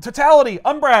now, Totality,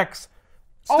 Umbrax,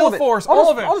 Still Force, all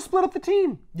of it. I'll just split up the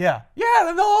team. Yeah,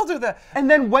 then they'll all do that.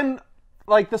 And then when,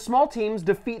 like, the small teams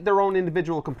defeat their own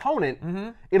individual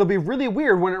component, it'll be really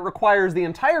weird when it requires the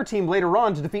entire team later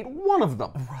on to defeat one of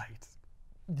them. Right.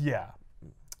 Yeah.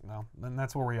 Well, then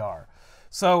that's where we are.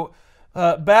 So,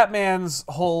 Batman's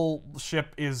whole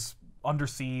ship is under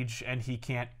siege, and he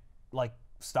can't, like,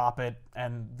 stop it,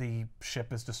 and the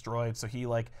ship is destroyed. So he,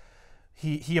 like,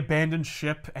 he abandons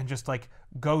ship and just, like,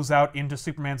 goes out into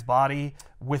Superman's body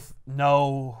with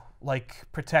no,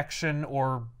 like, protection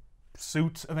or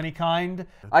suit of any kind.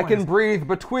 I can breathe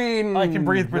between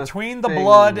the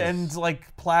blood and,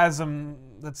 like, plasm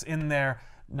that's in there.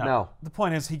 No. The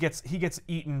point is he gets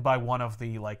eaten by one of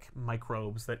the, like,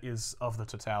 microbes that is of the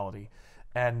Totality.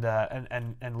 And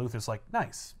Luthor's like,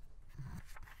 nice.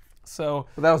 So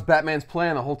But that was Batman's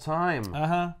plan the whole time.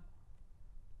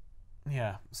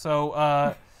 Yeah.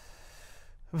 So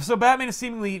so Batman is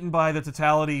seemingly eaten by the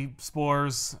Totality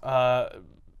spores.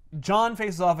 John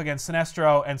faces off against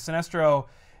Sinestro, and Sinestro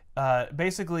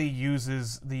basically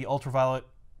uses the ultraviolet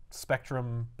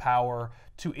spectrum power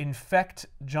to infect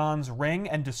John's ring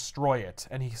and destroy it,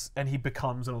 and he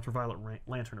becomes an ultraviolet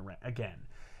lantern again.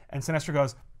 And Sinestro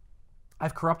goes,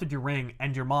 I've corrupted your ring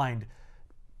and your mind.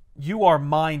 You are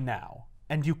mine now,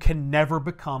 and you can never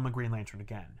become a Green Lantern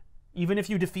again. Even if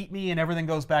you defeat me and everything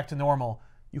goes back to normal,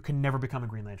 you can never become a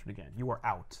Green Lantern again. You are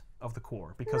out of the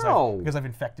Corps because I've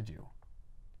infected you.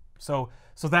 So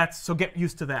get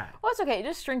used to that. Well, it's okay.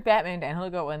 Just shrink Batman down. He'll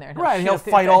go in there. And He'll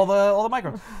fight all the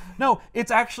microbes. No,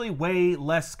 it's actually way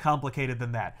less complicated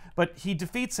than that. But he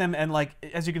defeats him, and, like,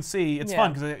 as you can see, it's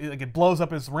fun because it blows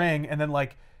up his ring, and then,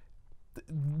 like,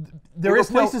 there is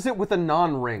replaces it with a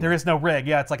non-ring. There is no ring.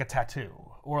 Yeah, it's like a tattoo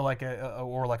or like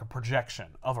a projection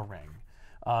of a ring.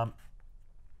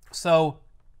 So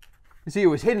you see, it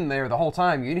was hidden there the whole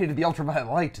time. You needed the ultraviolet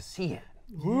light to see it.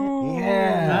 Ooh.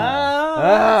 Yeah.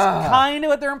 That's kind of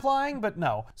what they're implying, but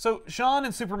no. So Sean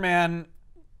and Superman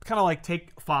kind of, like,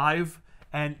 take 5,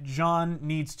 and John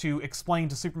needs to explain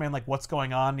to Superman, like, what's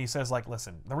going on. And he says, like,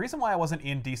 listen, the reason why I wasn't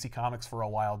in DC Comics for a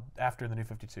while after the New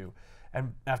 52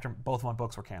 and after both of my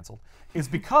books were canceled is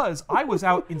because I was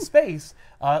out in space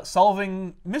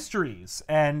solving mysteries.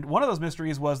 And one of those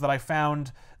mysteries was that I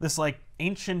found this, like,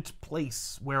 ancient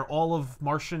place where all of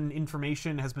Martian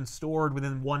information has been stored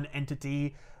within one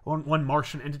entity, one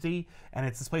Martian entity, and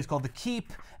it's this place called the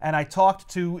Keep. And I talked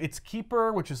to its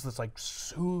keeper, which is this, like,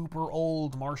 super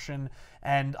old Martian,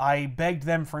 and I begged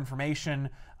them for information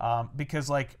because,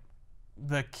 like,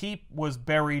 the Keep was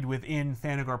buried within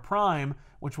Thanagar Prime,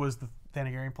 which was the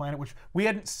Thanagarian planet, which we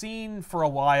hadn't seen for a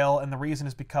while, and the reason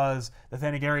is because the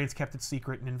Thanagarians kept it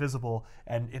secret and invisible,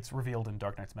 and it's revealed in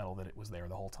Dark Knight's Metal that it was there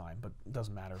the whole time, but it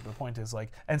doesn't matter. The point is,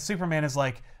 like, and Superman is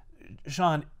like,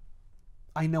 Sean,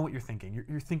 I know what you're thinking.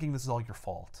 You're thinking this is all your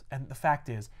fault, and the fact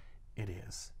is, it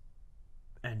is,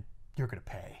 and you're gonna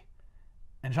pay.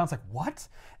 And Sean's like, what?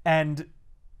 And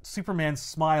Superman's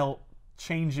smile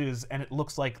changes, and it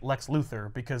looks like Lex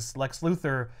Luthor, because Lex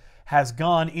Luthor has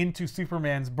gone into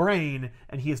Superman's brain,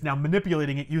 and he is now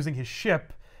manipulating it using his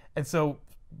ship. And so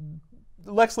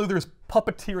Lex Luthor is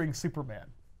puppeteering Superman.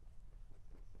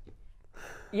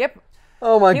 Yep.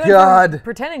 Oh my He went from God.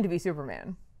 pretending to be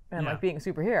Superman and Yeah. like being a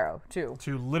superhero too.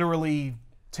 To literally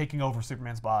taking over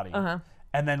Superman's body.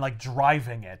 And then like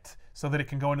driving it so that it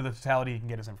can go into the Totality, he can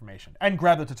get his information. And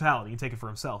grab the Totality and take it for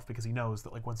himself, because he knows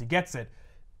that like once he gets it,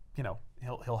 you know,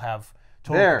 he'll have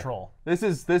total control. This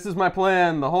is my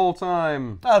plan the whole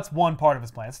time. That's one part of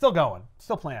his plan. It's still going.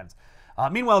 Still plans.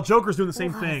 Meanwhile, Joker's doing the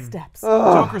same thing. Steps.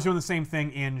 Joker's doing the same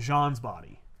thing in Jean's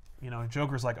body. You know,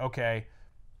 Joker's like, okay,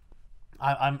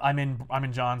 I'm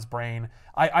in John's brain.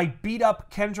 I beat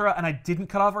up Kendra and I didn't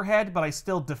cut off her head, but I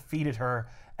still defeated her,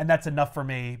 and that's enough for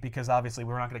me because obviously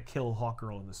we're not going to kill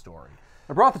Hawkgirl in the story.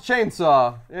 I brought the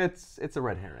chainsaw. It's a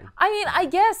red herring. I mean, I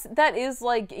guess that is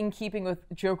like in keeping with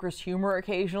Joker's humor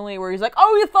occasionally, where he's like,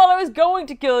 "Oh, you thought I was going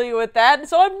to kill you with that, and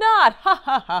so I'm not." Ha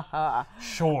ha ha ha.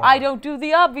 Sure. I don't do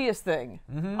the obvious thing.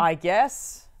 I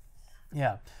guess.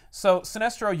 Yeah. So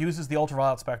Sinestro uses the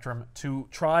ultraviolet spectrum to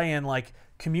try and like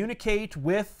communicate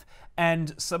with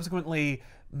and subsequently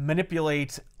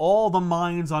manipulate all the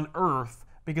minds on Earth,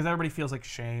 because everybody feels like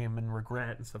shame and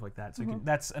regret and stuff like that. So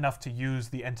that's enough to use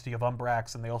the entity of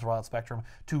Umbrax and the ultraviolet spectrum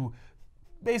to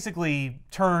basically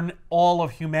turn all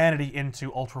of humanity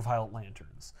into ultraviolet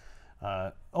lanterns.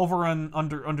 Over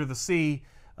under the sea,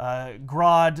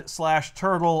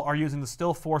 Grodd/Turtle are using the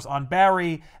still force on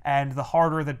Barry, and the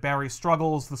harder that Barry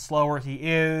struggles, the slower he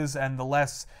is, and the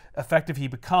less effective he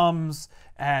becomes.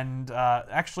 And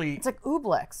actually, It's like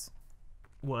Ooblex.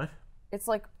 what? It's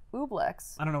like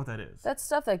Ooblex. I don't know what that is. That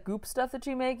stuff, that goop stuff that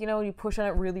you make, you know, when you push on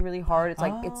it really, really hard, it's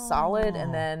like it's solid,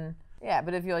 and then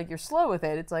but if you're slow with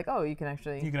it, it's like, oh, you can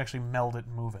actually You can actually meld it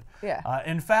and move it. Yeah.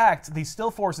 In fact, the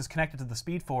still force is connected to the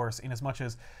speed force in as much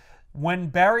as when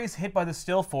Barry's hit by the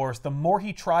still force, the more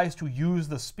he tries to use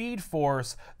the speed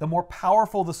force, the more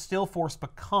powerful the still force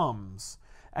becomes.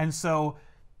 And so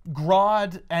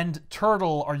Grodd and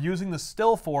Turtle are using the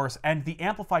still force and the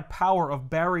amplified power of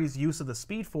Barry's use of the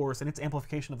speed force and its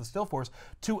amplification of the still force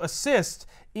to assist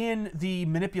in the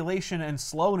manipulation and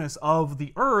slowness of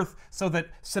the Earth, so that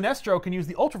Sinestro can use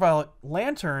the ultraviolet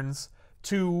lanterns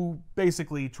to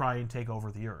basically try and take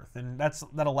over the Earth. And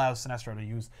that allows Sinestro to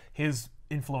use his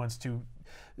influence to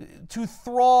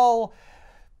thrall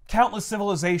countless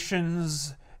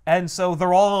civilizations. And so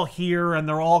they're all here, and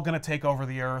they're all going to take over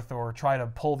the Earth or try to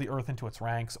pull the Earth into its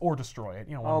ranks or destroy it.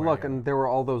 You know. Oh, look, and there were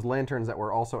all those lanterns that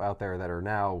were also out there that are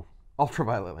now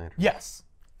ultraviolet lanterns. Yes.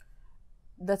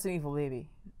 That's an evil baby.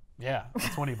 Yeah,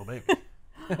 it's one evil baby.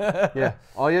 Yeah,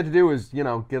 all you had to do was, use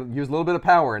a little bit of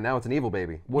power, and now it's an evil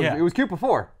baby. Yeah. It was cute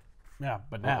before. Yeah,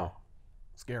 but now,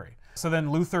 scary. So then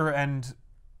Luthor and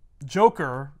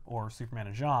Joker, or Superman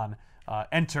and Jean,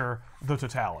 enter the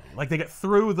Totality. Like, they get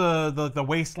through the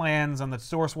wastelands and the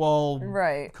source wall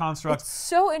constructs. It's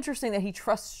so interesting that he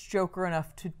trusts Joker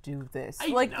enough to do this. I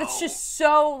Like, know. it's just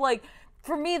so, like,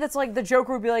 for me, that's like the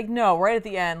Joker would be like, no, right at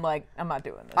the end, like, I'm not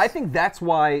doing this. I think that's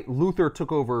why Luthor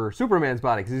took over Superman's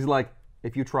body, because he's like,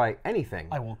 if you try anything,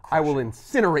 I will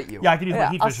incinerate you. Yeah, I can use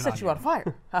my heat I'll vision set you on you.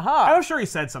 fire. Haha. I'm sure he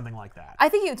said something like that. I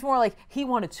think it's more like he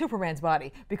wanted Superman's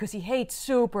body because he hates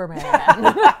Superman.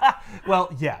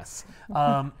 Well, yes.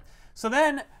 So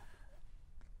then,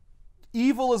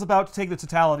 evil is about to take the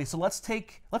Totality. So let's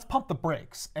pump the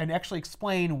brakes and actually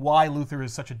explain why Luthor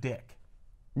is such a dick.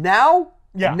 Now?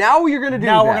 Yeah. Now you're going to do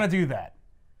that. Now we're going to do that.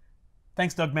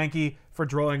 Thanks, Doug Menke, for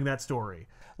drawing that story.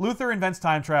 Luthor invents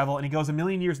time travel, and he goes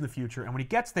 1,000,000 years in the future, and when he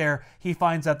gets there, he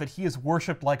finds out that he is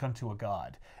worshipped like unto a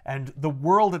god. And the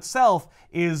world itself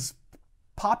is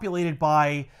populated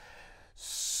by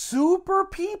super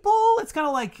people. It's kind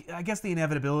of like, I guess, the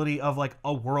inevitability of like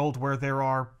a world where there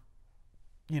are,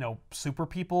 super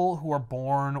people who are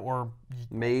born or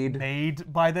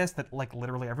made by this, that like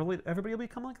literally everybody will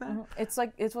become like that.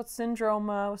 It's what Syndrome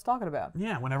was talking about.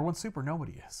 Yeah, when everyone's super,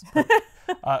 nobody is.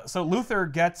 So Luthor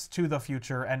gets to the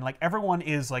future, and like everyone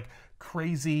is like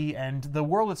crazy, and the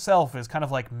world itself is kind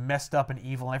of like messed up and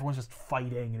evil, and everyone's just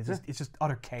fighting, and it's just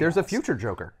utter chaos. There's a future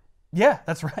Joker. Yeah,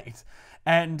 that's right.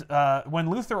 And when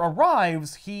Luthor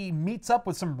arrives, he meets up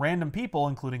with some random people,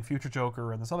 including future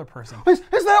Joker and this other person. Is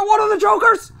that one of the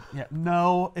Jokers? Yeah,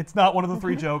 no, it's not one of the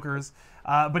three Jokers.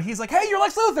 But he's like, hey, you're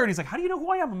Lex Luthor. And he's like, how do you know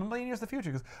who I am? I'm 1,000,000 years in the future.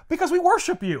 He goes, because we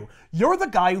worship you. You're the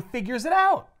guy who figures it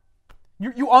out.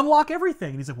 You unlock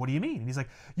everything. And he's like, what do you mean? And he's like,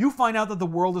 you find out that the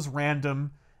world is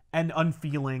random and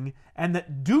unfeeling, and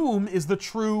that doom is the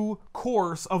true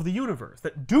course of the universe.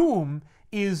 That doom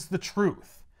is the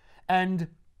truth. And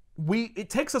it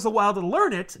takes us a while to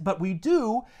learn it, but we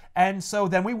do, and so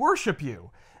then we worship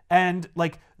you. And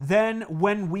like then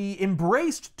when we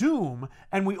embraced Doom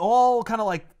and we all kind of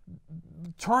like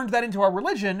turned that into our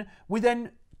religion, we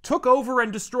then took over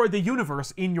and destroyed the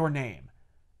universe in your name.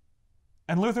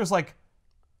 And Luther's like,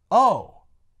 oh,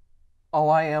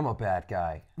 I am a bad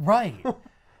guy. right.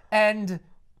 And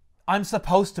I'm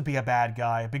supposed to be a bad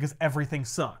guy because everything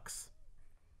sucks.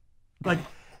 Like,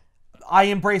 I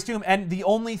embrace Doom, and the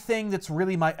only thing that's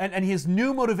really and his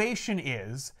new motivation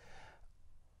is,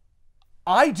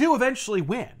 I do eventually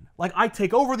win. Like, I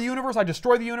take over the universe, I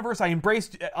destroy the universe, I embrace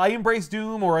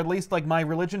Doom, or at least, like, my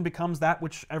religion becomes that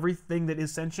which everything that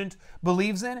is sentient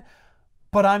believes in,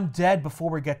 but I'm dead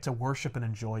before we get to worship and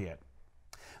enjoy it.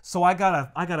 So I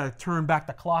gotta turn back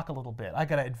the clock a little bit. I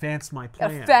gotta advance my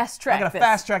plan. Gotta fast track I gotta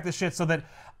fast track this shit so that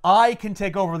I can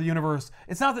take over the universe.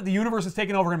 It's not that the universe is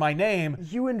taken over in my name.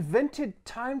 You invented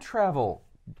time travel.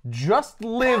 Just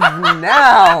live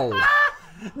now.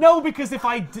 No, because if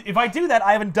I do that,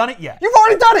 I haven't done it yet. You've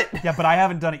already done it. Yeah, but I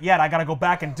haven't done it yet. I gotta go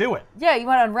back and do it. Yeah, you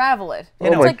want to unravel it. Oh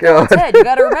It's my like God. Bill's head. You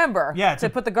got to remember Yeah, to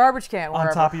put the garbage can wherever.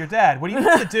 On top of your dad. What he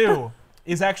needs to do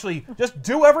is actually just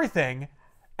do everything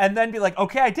and then be like,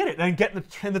 okay, I did it. And get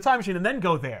in the time machine and then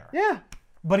go there. Yeah.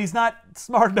 But he's not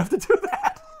smart enough to do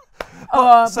that.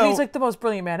 But he's like the most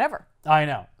brilliant man ever. I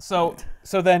know. So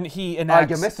then he You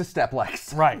enacts... missed a step,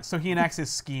 Lex. Right. So he enacts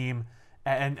his scheme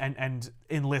and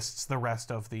enlists the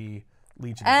rest of the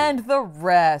Legion. And the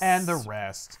rest. And the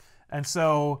rest. And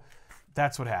so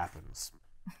that's what happens.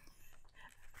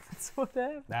 That's what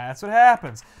happened. That's what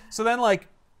happens. So then, like,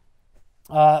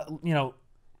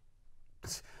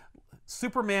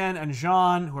 Superman and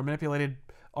Jean, who are manipulated,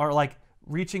 are like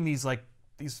reaching these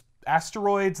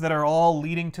asteroids that are all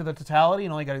leading to the totality,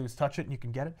 and all you gotta do is touch it and you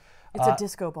can get it. It's a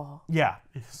disco ball. Yeah,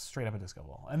 it's straight up a disco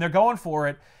ball. And they're going for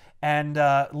it, and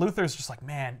Luther's just like,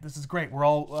 man, this is great. We're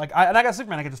all like, I got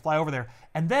Superman, I can just fly over there.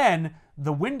 And then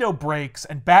the window breaks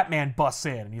and Batman busts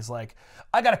in, and he's like,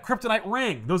 I got a kryptonite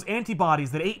ring. Those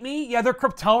antibodies that ate me, yeah, they're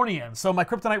Kryptonian. So my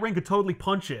kryptonite ring could totally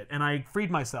punch it, and I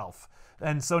freed myself.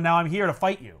 And so now I'm here to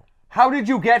fight you. How did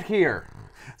you get here?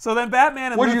 So then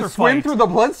Batman and What, Luther did you swim fight. through the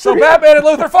So bloodstream? Batman and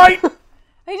Luther fight!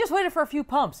 He just waited for a few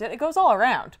pumps. It goes all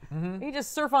around. Mm-hmm. He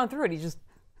just surf on through it. He just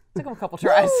took him a couple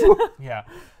tries. Yeah.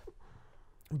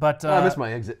 But I missed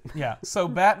my exit. yeah. So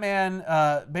Batman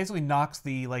basically knocks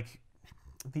the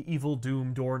evil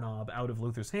Doom doorknob out of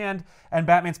Luther's hand, and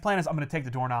Batman's plan is, I'm going to take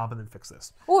the doorknob and then fix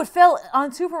this. Oh, it fell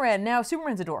on Superman. Now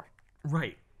Superman's a door.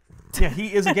 Right. Yeah,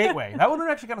 he is a gateway. That would have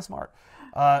been actually kind of smart.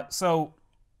 So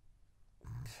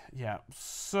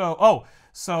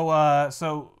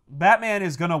Batman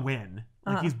is gonna win.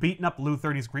 Like, he's beating up Luther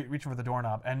and he's reaching for the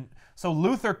doorknob. And so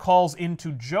Luther calls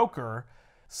into Joker.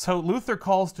 So Luther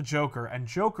calls to Joker, and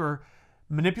Joker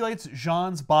manipulates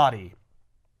Jean's body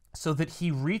so that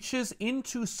he reaches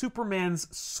into Superman's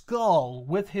skull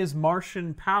with his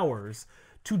Martian powers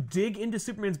to dig into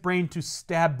Superman's brain to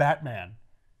stab Batman.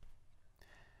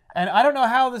 And I don't know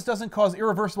how this doesn't cause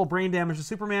irreversible brain damage to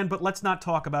Superman, but let's not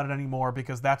talk about it anymore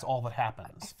because that's all that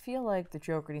happens. I feel like the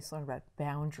Joker needs to learn about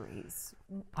boundaries.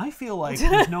 I feel like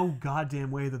there's no goddamn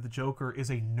way that the Joker is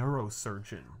a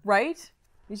neurosurgeon. Right?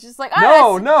 He's just like,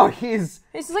 No, he's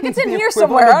just like, it's he's in the here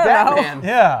equivalent somewhere. of I don't know. Batman.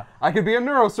 Yeah. I could be a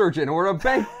neurosurgeon or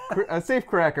a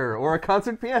safecracker or a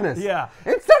concert pianist. Yeah.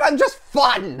 Instead, I'm just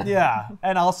fun. Yeah.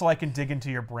 And also I can dig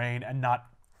into your brain and not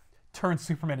turn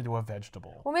Superman into a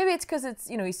vegetable. Well, maybe it's because it's,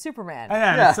 he's Superman.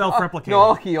 And it's self-replicating. No,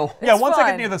 I'll heal. Yeah, once I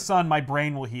fine. get near the sun, my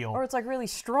brain will heal. Or it's like really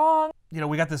strong.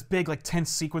 We got this big, tense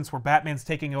sequence where Batman's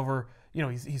taking over.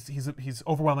 He's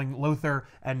overwhelming Luther,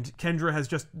 and Kendra has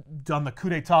just done the coup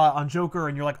d'etat on Joker,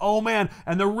 and you're like, oh man!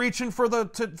 And they're reaching for the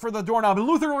doorknob, and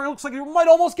Luther looks like he might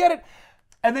almost get it,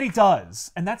 and then he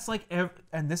does, and that's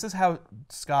and this is how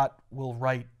Scott will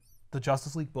write the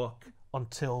Justice League book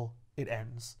until it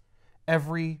ends.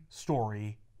 Every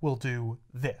story will do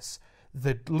this.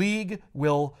 The League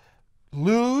will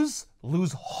lose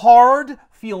hard,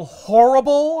 feel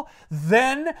horrible,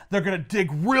 then they're going to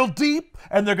dig real deep,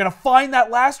 and they're going to find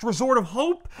that last resort of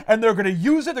hope, and they're going to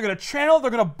use it, they're going to channel it,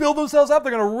 they're going to build themselves up,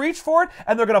 they're going to reach for it,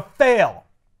 and they're going to fail.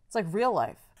 It's like real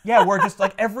life. Yeah, where just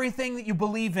everything that you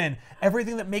believe in,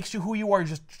 everything that makes you who you are, you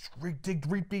just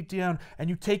dig deep down, and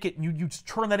you take it, and you just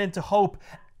turn that into hope,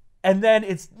 and then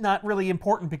it's not really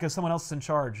important because someone else is in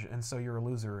charge, and so you're a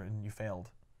loser, and you failed.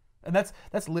 And that's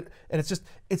lit, and it's just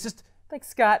Like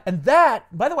Scott. and that,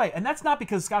 by the way, and that's not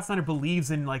because Scott Snyder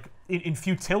believes in in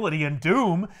futility and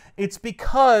doom. It's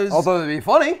because Although it'd be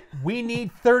funny. we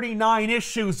need 39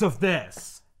 issues of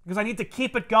this because I need to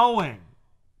keep it going.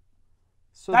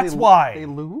 So That's why. They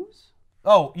lose?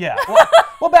 Oh yeah.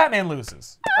 Well, Batman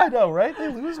loses. I know, right? They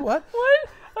lose what? What?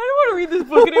 don't want to read this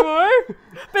book anymore.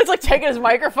 Ben's like taking his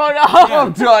microphone off.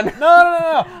 I'm done.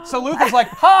 No. So Luther's like,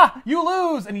 ha, you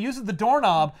lose. And he uses the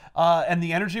doorknob and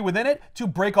the energy within it to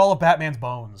break all of Batman's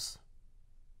bones.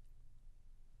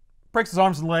 Breaks his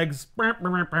arms and legs.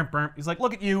 He's like,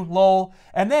 look at you, lol.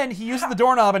 And then he uses the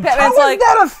doorknob and... Batman's How like, is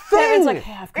that a thing? Batman's like,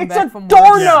 hey, I've come It's back a from work.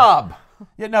 doorknob.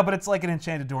 Yeah, no, but it's like an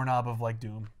enchanted doorknob of like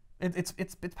doom. It's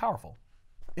powerful.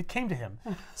 It came to him.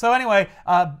 So anyway,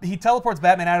 he teleports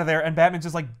Batman out of there, and Batman's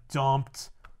just like dumped,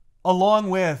 along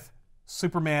with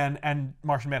Superman and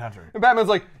Martian Manhunter. And Batman's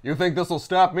like, you think this will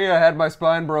stop me? I had my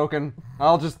spine broken.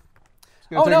 It's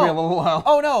gonna take me a little while.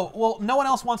 Oh no! Well, no one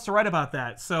else wants to write about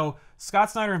that. So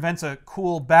Scott Snyder invents a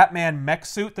cool Batman mech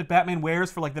suit that Batman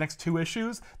wears for like the next 2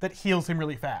 issues that heals him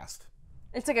really fast.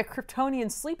 It's like a Kryptonian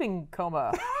sleeping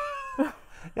coma.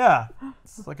 Yeah,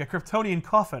 it's like a Kryptonian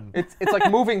coffin. It's like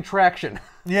moving traction.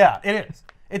 Yeah, it is.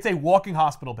 It's a walking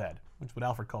hospital bed, which is what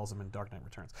Alfred calls him in Dark Knight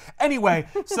Returns. Anyway,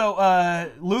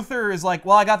 so Luther is like,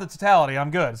 well, I got the totality,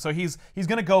 I'm good. So he's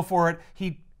gonna go for it.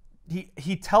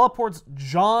 He teleports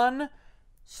John,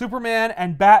 Superman,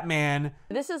 and Batman.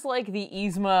 This is like the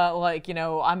Yzma, like,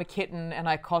 I'm a kitten and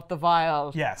I caught the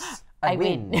vial. Yes. I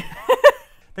win. Then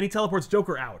he teleports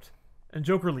Joker out, and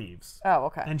Joker leaves. Oh,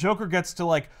 okay. And Joker gets to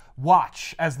like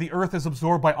watch as the Earth is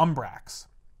absorbed by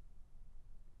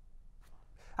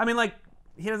I mean, like,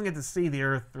 he doesn't get to see the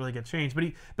Earth really get changed,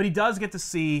 but he does get to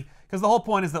see, because the whole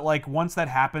point is that like once that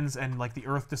happens and like the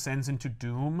Earth descends into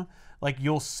doom, like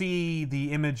you'll see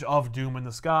the image of doom in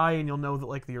the sky, and you'll know that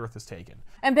like the Earth is taken.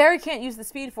 And Barry can't use the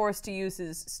Speed Force to use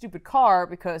his stupid car,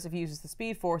 because if he uses the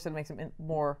Speed Force, it makes him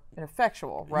more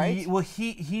ineffectual, right?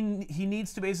 He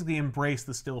needs to basically embrace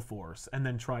the Still Force and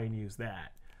then try and use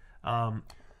that.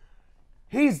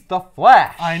 He's the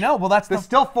Flash. I know. Well, that's The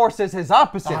Still Force is his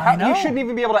opposite. I know. You shouldn't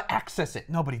even be able to access it.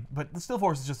 No, but the Still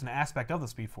Force is just an aspect of the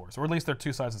Speed Force, or at least they're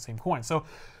 2 sides of the same coin. So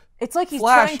It's like he's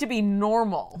Flash- trying to be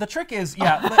normal. the trick is,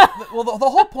 the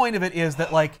whole point of it is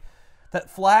that like that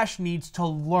Flash needs to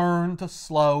learn to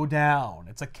slow down.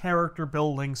 It's a character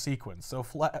building sequence. So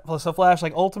Flash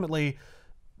like ultimately,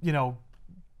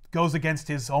 goes against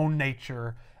his own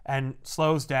nature and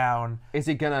slows down. Is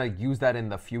he gonna use that in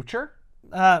the future?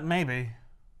 Maybe.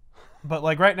 But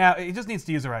like right now, he just needs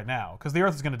to use it right now because the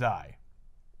Earth is going to die.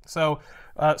 So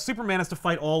Superman has to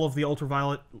fight all of the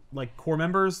Ultraviolet like core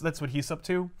members. That's what he's up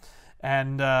to.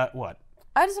 And what?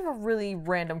 I just have a really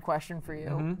random question for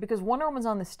you, because Wonder Woman's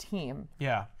on this team,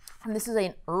 Yeah. and this is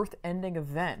an Earth-ending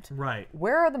event. Right.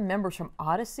 Where are the members from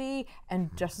Odyssey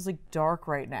and Justice League Dark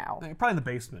right now? Probably in the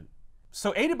basement.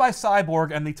 So aided by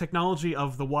Cyborg and the technology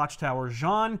of the Watchtower,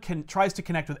 Jean tries to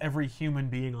connect with every human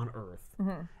being on Earth,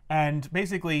 and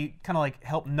basically kind of like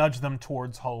help nudge them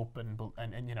towards hope and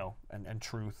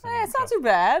truth. And It's not too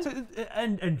bad.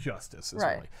 and justice, is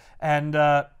Right. really.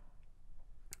 And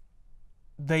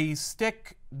they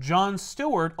stick John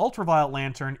Stewart, Ultraviolet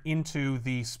Lantern, into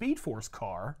the Speed Force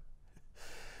car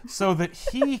so that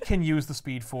he can use the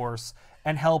Speed Force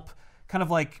and help kind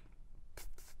of like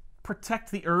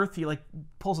protect the Earth. He like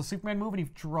pulls a Superman move and he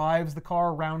drives the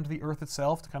car around the Earth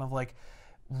itself to kind of like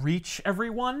reach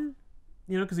everyone,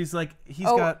 because he's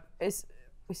got... Is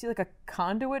he like a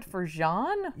conduit for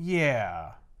Jean?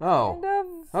 Yeah. Oh. Kind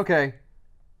of. Okay.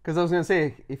 Because I was going to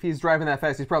say, if he's driving that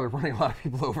fast, he's probably running a lot of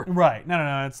people over. Right.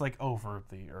 No. It's like over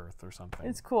the Earth or something.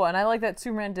 It's cool, and I like that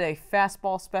Superman did a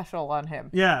fastball special on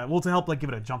him. Yeah, well, to help like give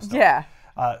it a jump start.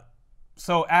 Yeah.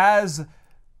 So as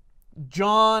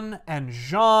John and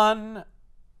Jean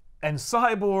and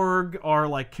Cyborg are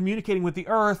like communicating with the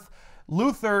Earth,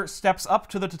 Luther steps up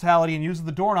to the Totality and uses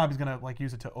the doorknob. He's gonna like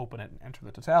use it to open it and enter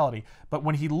the Totality. But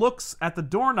when he looks at the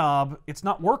doorknob, it's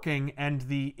not working, and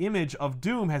the image of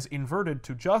Doom has inverted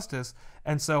to Justice,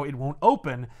 and so it won't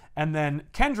open. And then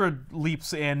Kendra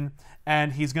leaps in,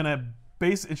 and she's gonna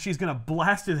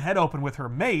blast his head open with her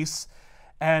mace,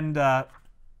 and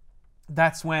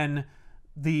that's when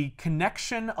the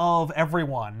connection of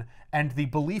everyone and the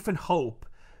belief in hope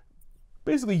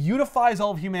basically unifies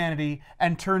all of humanity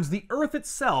and turns the Earth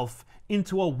itself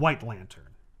into a White Lantern.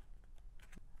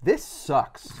 This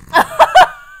sucks.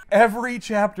 Every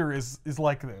chapter is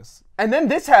like this. And then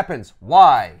this happens.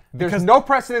 Why? There's no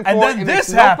precedent for And it. then It this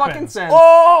makes no happens. fucking sense.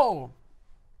 Oh!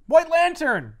 White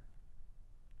Lantern!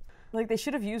 Like, they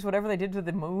should have used whatever they did to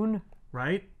the moon.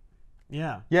 Right?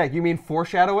 Yeah. Yeah, you mean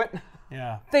foreshadow it?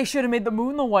 Yeah. They should have made the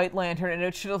moon the White Lantern, and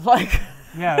it should have, like...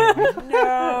 Yeah.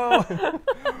 No!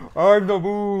 I'm the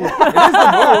moon. It is the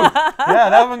moon. Yeah,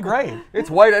 that would have been great. It's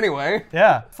white anyway.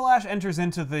 Yeah. Flash enters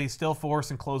into the Still Force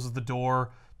and closes the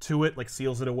door to it, like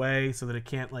seals it away so that it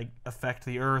can't like affect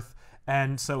the Earth.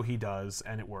 And so he does,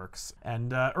 and it works.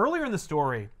 And earlier in the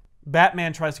story,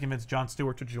 Batman tries to convince Jon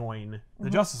Stewart to join the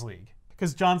Justice League.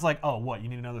 Because John's like, oh, what, you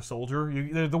need another soldier?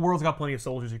 The world's got plenty of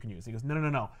soldiers you can use. He goes,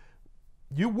 no.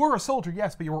 You were a soldier,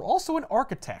 yes, but you were also an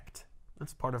architect.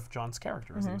 That's part of John's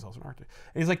character, is he was also an architect.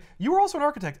 And he's like, you were also an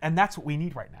architect, and that's what we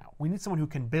need right now. We need someone who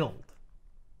can build.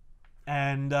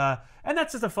 And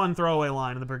that's just a fun throwaway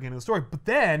line in the beginning of the story. But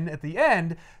then, at the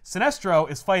end, Sinestro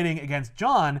is fighting against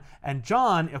John, and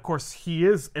John, of course, he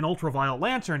is an ultraviolet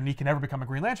lantern, and he can never become a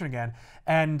Green Lantern again.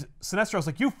 And Sinestro's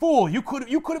like, you fool! You could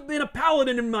have been a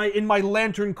paladin in my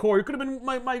Lantern Corps. You could have been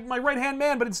my right-hand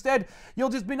man, but instead, you'll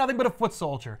just be nothing but a foot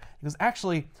soldier. He goes,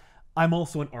 actually, I'm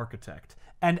also an architect.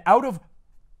 And out of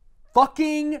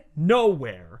fucking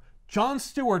nowhere, Jon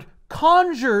Stewart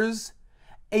conjures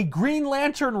a Green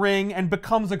Lantern ring and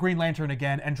becomes a Green Lantern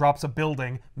again and drops a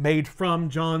building made from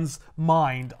John's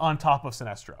mind on top of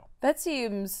Sinestro. That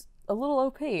seems a little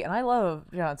OP, and I love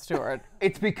Jon Stewart.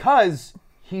 It's because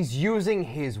he's using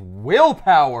his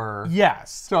willpower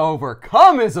Yes. to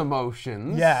overcome his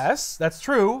emotions. Yes, that's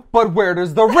true. But where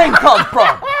does the ring come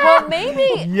from? Well,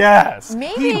 maybe... Yes.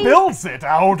 Maybe- He builds it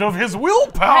out of his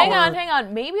willpower. Hang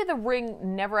on. Maybe the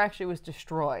ring never actually was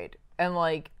destroyed. And,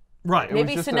 like... Right.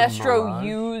 Maybe just a Sinestro mirage.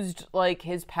 used, like,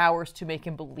 his powers to make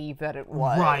him believe that it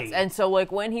was. Right. And so,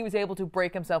 like, when he was able to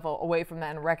break himself away from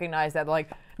that and recognize that, like,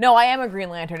 no, I am a Green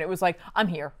Lantern, it was like, I'm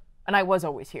here. And I was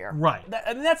always here. Right.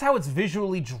 And that's how it's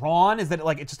visually drawn, is that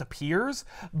it just appears.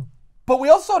 But we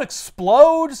also saw it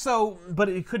explode, but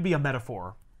it could be a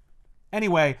metaphor.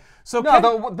 Anyway, so...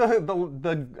 No,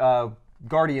 the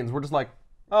Guardians were just like,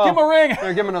 oh, give him a ring!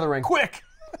 Here, give him another ring. Quick!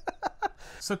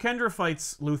 So Kendra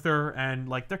fights Luthor, and,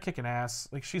 like, they're kicking ass.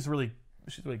 Like, she's really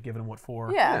giving him what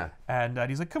for. Yeah. And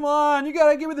he's like, come on, you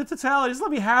gotta give me the totality. Just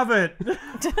let me have it.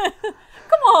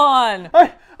 Come on!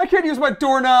 I can't use my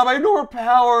doorknob. I have no more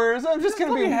powers. I'm just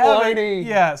going to be whiny.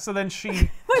 Yeah, so then she...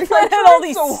 My friend had all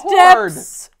these so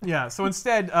steps! Yeah, so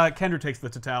instead, Kendra takes the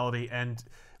totality, and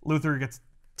Luthor gets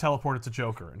teleported to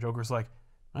Joker. And Joker's like,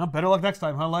 well, better luck next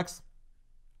time, huh, Lex?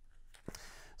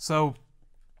 So...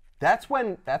 That's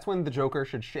when the Joker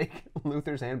should shake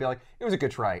Luthor's hand and be like, it was a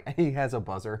good try. And he has a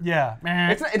buzzer. Yeah.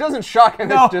 It doesn't shock him,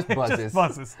 No, it just buzzes. It just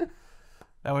buzzes.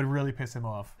 That would really piss him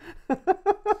off.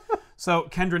 So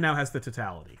Kendra now has the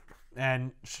totality.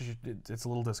 And it's a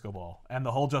little disco ball. And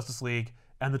the whole Justice League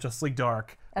and the Justice League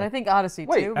Dark. And I think Odyssey,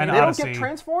 Wait, too. and they don't Odyssey. get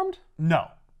transformed? No.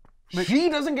 She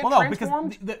doesn't get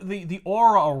transformed? Because the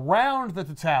aura around the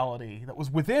totality that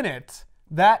was within it,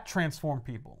 that transformed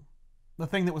people. The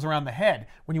thing that was around the head.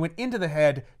 When you went into the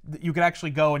head, you could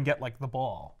actually go and get, like, the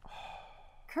ball.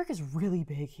 Kirk is really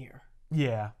big here.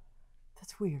 Yeah.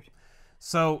 That's weird.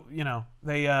 So,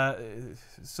 they... And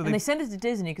they send it to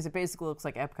Disney because it basically looks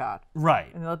like Epcot.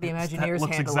 Right. And they let the Imagineers That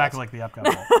looks handle exactly it. like the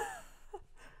Epcot ball.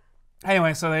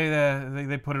 Anyway, so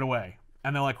they put it away.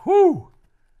 And they're like, whew,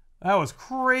 that was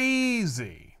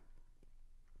crazy.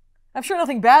 I'm sure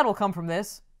nothing bad will come from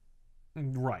this.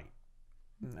 Right.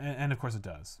 And of course it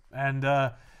does. And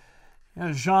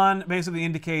Jean basically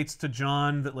indicates to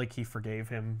John that, like, he forgave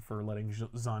him for letting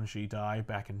Zhanshi die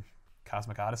back in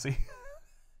Cosmic Odyssey.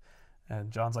 And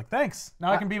John's like, thanks.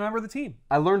 Now I can be a member of the team.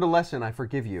 I learned a lesson. I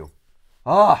forgive you.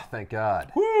 Oh, thank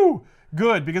God. Woo!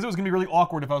 Good, because it was going to be really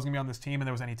awkward if I was going to be on this team and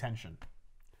there was any tension.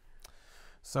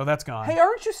 So that's gone. Hey,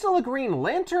 aren't you still a Green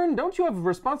Lantern? Don't you have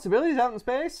responsibilities out in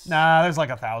space? Nah, there's like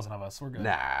 1,000 of us. We're good.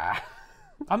 Nah.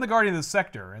 I'm the guardian of the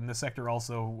sector, and the sector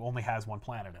also only has one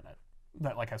planet in it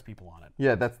that, like, has people on it.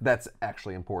 Yeah, that's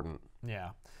actually important. Yeah.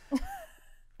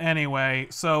 Anyway,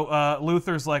 so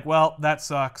Luthor's like, well, that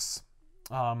sucks.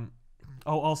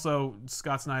 Also,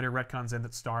 Scott Snyder retcons in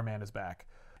that Starman is back.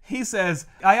 He says,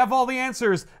 I have all the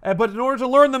answers, but in order to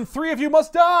learn them, 3 of you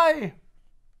must die.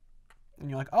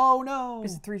 And you're like, oh, no.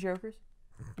 Is it 3 Jokers?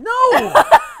 No!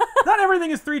 Not everything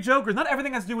is 3 Jokers. Not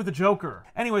everything has to do with the Joker.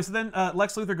 Anyway, so then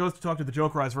Lex Luthor goes to talk to the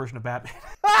Jokerized version of Batman.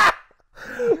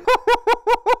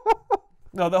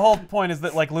 No, the whole point is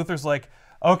that, like, Luthor's like,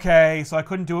 okay, so I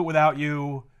couldn't do it without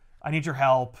you. I need your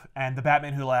help. And the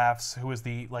Batman Who Laughs, who is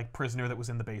the, like, prisoner that was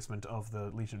in the basement of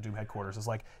the Legion of Doom headquarters, is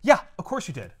like, yeah, of course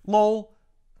you did. Lol.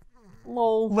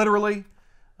 Lol. Literally.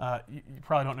 You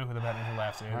probably don't know who the Batman Who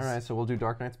Laughs is. All right, so we'll do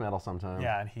Dark Knight's Metal sometime.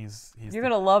 Yeah, and he's You're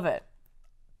going to love it.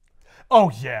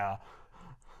 Oh, yeah.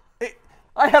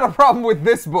 I had a problem with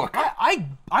this book.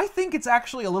 I think it's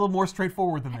actually a little more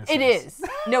straightforward than this. It is.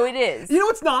 No, it is. You know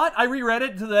it's not. I reread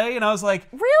it today and I was like,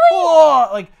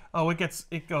 Really?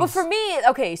 It goes. But for me,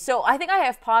 okay, so I think I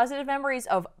have positive memories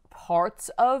of parts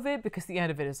of it because the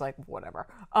end of it is like whatever.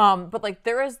 But like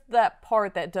there is that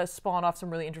part that does spawn off some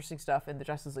really interesting stuff in the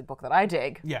Justice League book that I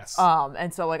dig. Yes.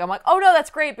 And so like I'm like, oh no, that's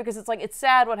great because it's like it's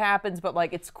sad what happens, but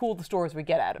like it's cool the stories we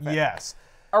get out of it. Yes.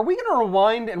 Are we going to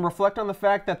rewind and reflect on the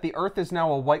fact that the Earth is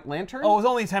now a White Lantern? Oh, it was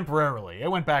only temporarily.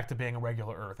 It went back to being a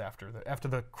regular Earth after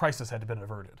the crisis had been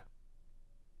averted.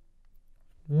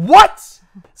 What?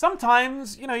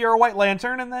 Sometimes, you're a White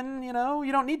Lantern, and then, you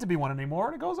don't need to be one anymore,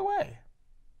 and it goes away.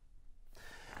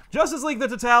 Justice League: The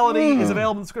Totality is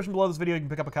available in the description below this video. You can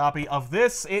pick up a copy of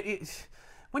this.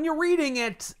 When you're reading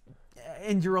it,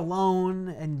 and you're alone,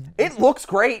 and it looks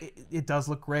great. It does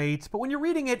look great, but when you're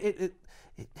reading it,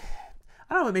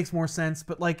 I don't know if it makes more sense,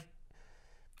 but like,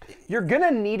 you're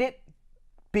gonna need it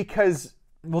because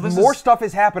this more stuff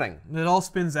is happening. It all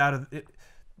spins out of it.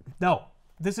 No.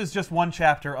 This is just one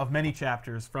chapter of many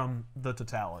chapters from the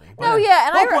Totality. No, yeah,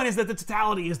 and the whole point is that the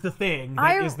Totality is the thing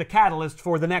that is the catalyst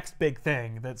for the next big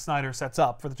thing that Snyder sets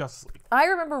up for the Justice League. I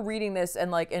remember reading this and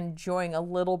like enjoying a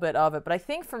little bit of it, but I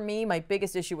think for me, my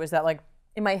biggest issue was that like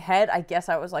in my head, I guess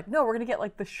I was like, no, we're gonna get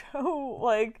like the show,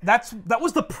 like that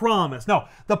was the promise. No,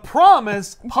 the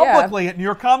promise publicly at New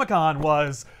York Comic Con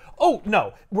was, oh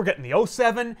no, we're getting the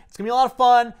 07. It's gonna be a lot of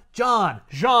fun. John,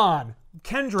 Jean,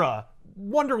 Kendra,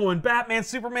 Wonder Woman, Batman,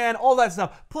 Superman, all that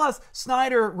stuff. Plus,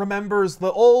 Snyder remembers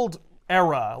the old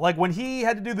era. Like, when he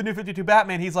had to do the New 52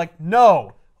 Batman, he's like,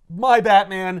 no, my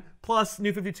Batman plus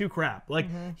New 52 crap. Like,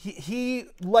 he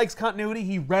likes continuity.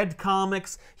 He read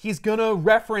comics. He's gonna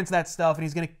reference that stuff, and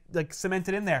he's gonna, like, cement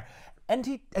it in there. And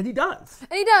he does.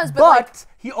 And he does, but like,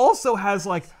 he also has,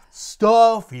 like,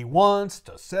 stuff he wants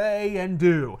to say and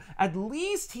do. At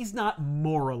least he's not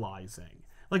moralizing.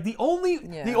 Like, the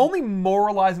only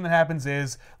moralizing that happens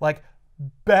is, like,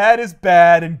 bad is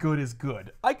bad and good is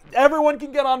good. Everyone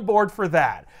can get on board for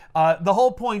that. The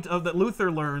whole point of that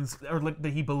Luthor learns, or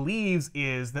that he believes,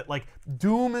 is that, like,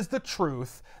 doom is the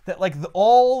truth, that, like,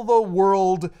 all the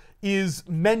world is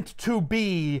meant to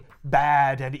be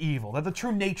bad and evil, that the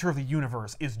true nature of the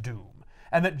universe is doom.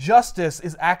 And that justice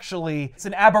is actually, it's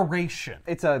an aberration.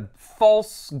 It's a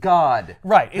false god.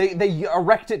 Right. They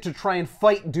erect it to try and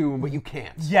fight doom, but you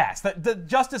can't. Yes, the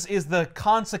justice is the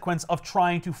consequence of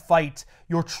trying to fight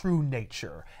your true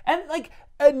nature.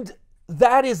 And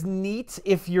that is neat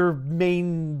if your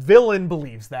main villain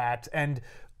believes that. And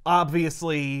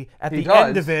obviously, at the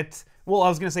end of it, well, I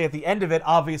was going to say at the end of it,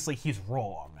 obviously he's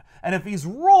wrong. And if he's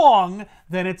wrong,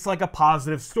 then it's like a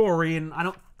positive story, and I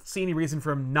don't see any reason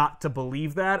for him not to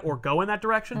believe that or go in that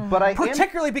direction. But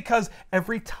particularly because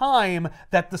every time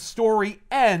that the story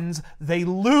ends, they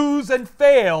lose and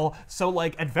fail. So,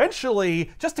 like,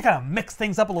 eventually, just to kind of mix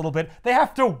things up a little bit, they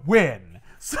have to win.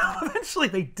 So eventually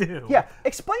they do. Yeah,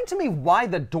 explain to me why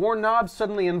the doorknob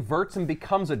suddenly inverts and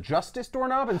becomes a justice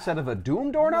doorknob instead of a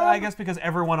doom doorknob? I guess because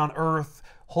everyone on Earth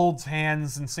holds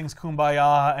hands and sings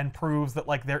Kumbaya and proves that,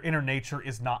 like, their inner nature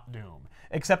is not doom.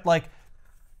 Except, like,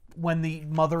 when the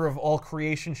mother of all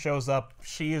creation shows up,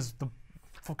 she is the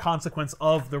consequence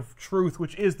of the truth,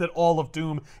 which is that all of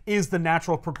doom is the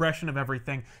natural progression of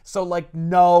everything. So, like,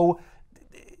 no,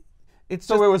 it's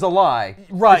so it was a lie.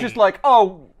 Right. It's just like,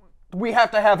 oh, we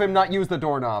have to have him not use the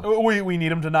doorknob. We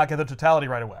need him to not get the totality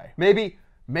right away.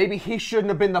 Maybe he shouldn't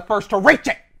have been the first to reach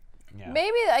it. Yeah.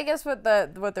 Maybe, I guess what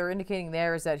they're indicating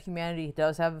there is that humanity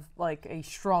does have, like, a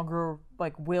stronger,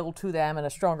 like, will to them and a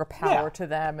stronger power to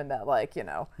them, and that, like,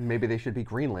 Maybe they should be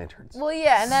Green Lanterns. Well,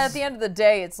 yeah, and then at the end of the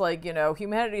day, it's like,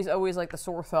 humanity is always, like, the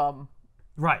sore thumb.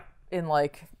 Right. In,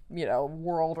 like,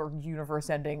 world or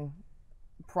universe-ending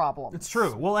problems. It's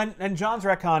true. Well, and John's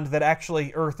retconned that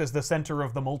actually Earth is the center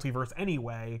of the multiverse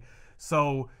anyway,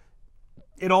 so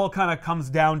it all kind of comes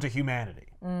down to humanity.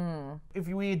 If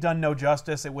we had done No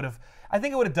Justice, I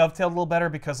think it would have dovetailed a little better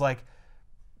because, like,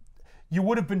 you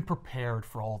would have been prepared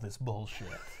for all this bullshit.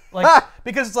 Like,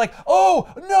 because it's like,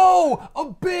 oh, no, a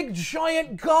big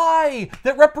giant guy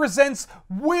that represents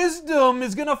wisdom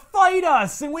is gonna fight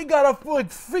us, and we gotta, like,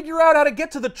 figure out how to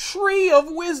get to the tree of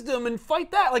wisdom and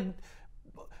fight that. Like,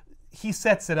 he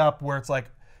sets it up where it's like,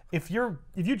 if you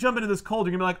jump into this cold,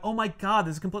 you're gonna be like, oh my god,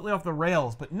 this is completely off the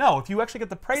rails. But no, if you actually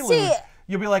get the prelude,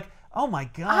 you'll be like, oh my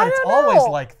god, it's always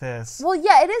like this. Well,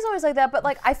 yeah, it is always like that, but,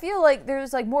 like, I feel like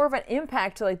there's, like, more of an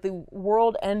impact to, like, the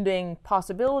world-ending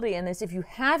possibility in this if you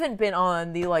haven't been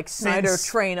on the, like, Snyder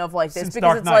train of, like, this,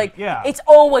 because it's like, it's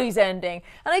always ending.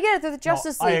 And I get it, they're the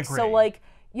Justice League, so, like,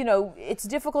 it's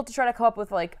difficult to try to come up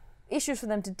with, like, issues for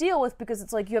them to deal with because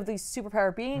it's like you have these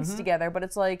superpower beings together, but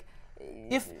it's like,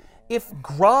 If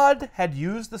Grodd had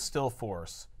used the Still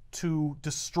Force to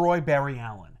destroy Barry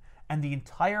Allen, and the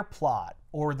entire plot,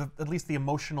 or at least the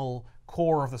emotional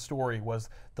core of the story, was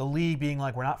the League being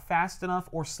like, we're not fast enough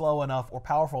or slow enough or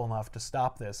powerful enough to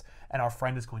stop this, and our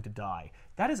friend is going to die,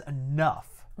 that is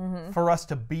enough for us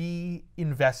to be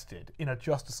invested in a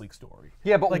Justice League story.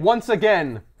 Yeah, but, like, once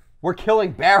again, We're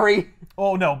killing Barry.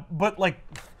 Oh, no, but like,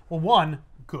 well, one,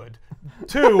 good.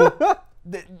 Two,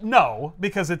 no,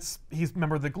 because he's a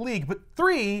member of the League. But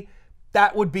three,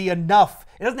 that would be enough.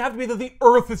 It doesn't have to be that the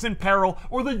Earth is in peril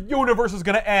or the universe is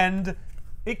going to end.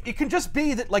 It can just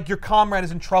be that, like, your comrade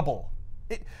is in trouble.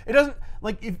 It doesn't,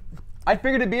 like, if... I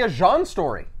figured it'd be a Jean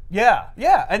story. Yeah,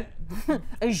 and...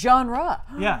 a genre.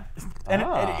 Yeah, and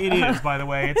it is, by the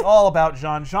way. It's all about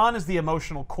Jean. Jean is the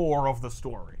emotional core of the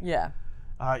story. Yeah.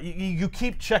 You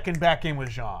keep checking back in with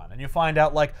Jean, and you find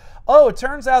out, like, oh, it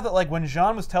turns out that, like, when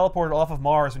Jean was teleported off of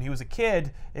Mars when he was a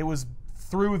kid, it was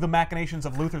through the machinations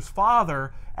of Luthor's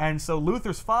father, and so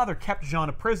Luthor's father kept Jean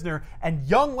a prisoner, and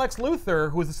young Lex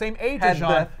Luthor, who was the same age as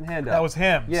Jean, that was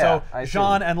him. Yeah, so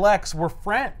Jean and Lex were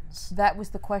friends. That was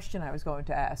the question I was going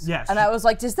to ask. Yes. And I was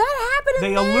like, does that happen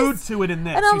in They this? allude to it in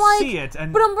this. And I'm you like, see it.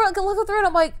 And but I'm looking through it,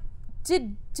 I'm like,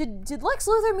 did Lex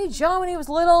Luthor meet Jean when he was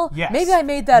little? Yes. Maybe I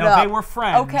made that up. No, they were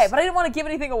friends. Okay, but I didn't want to give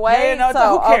anything away. Yeah, no,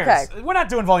 so, who cares? Okay. We're not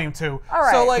doing volume 2. All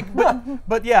right. So, like,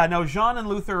 but yeah, no, Jean and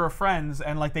Luthor are friends,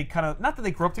 and like they kind of, not that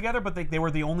they grew up together, but they were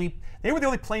the only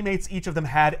playmates each of them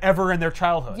had ever in their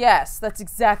childhood. Yes, that's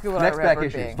exactly what Next I remember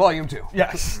back being. issues, volume 2.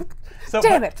 Yes. So,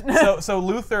 Damn it. so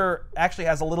Luthor actually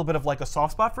has a little bit of like a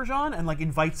soft spot for Jean, and like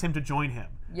invites him to join him.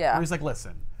 Yeah. Where he's like,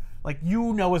 listen, like,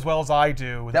 you know as well as I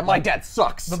do That my like, dad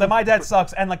sucks. that my dad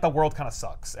sucks, and like the world kind of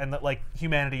sucks, and that like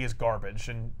humanity is garbage,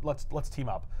 and let's team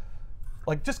up.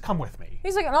 Like, just come with me.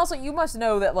 He's like, and also you must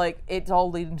know that like it's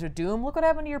all leading to doom. Look what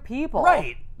happened to your people.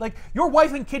 Right. Like, your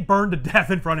wife and kid burned to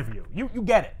death in front of you. You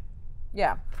get it.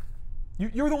 Yeah.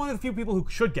 You're the one of the few people who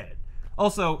should get it.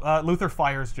 Also, Luthor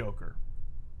fires Joker.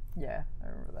 Yeah, I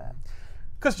remember that.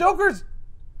 Because Joker's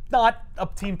not a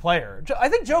team player. I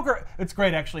think Joker, it's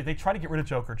great actually. They try to get rid of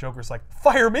Joker. Joker's like,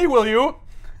 fire me, will you?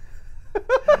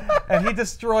 And he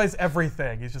destroys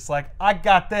everything. He's just like, I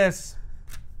got this.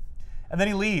 And then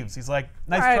he leaves. He's like,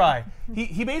 nice try.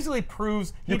 He basically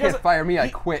proves You can't fire me, I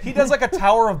quit. He does like a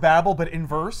Tower of Babel, but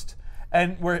inversed.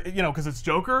 And where, you know, because it's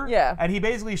Joker. Yeah. And he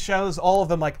basically shows all of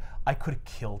them like, I could have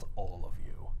killed all of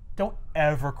you. Don't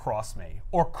ever cross me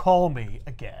or call me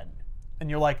again. And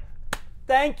you're like,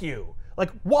 thank you. Like,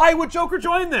 why would Joker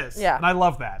join this? Yeah. And I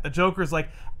love that. The Joker's like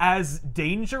as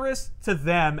dangerous to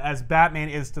them as Batman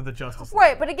is to the Justice League.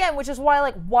 Right, but again, which is why,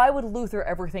 like, why would Luthor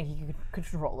ever think he could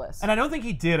control this? And I don't think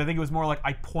he did. I think it was more like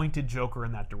I pointed Joker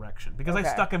in that direction. Because I Okay.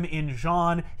 stuck him in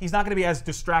Jean. He's not going to be as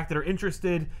distracted or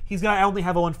interested. He's going to only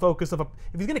have one focus of if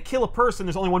he's going to kill a person,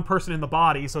 there's only one person in the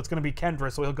body, so it's going to be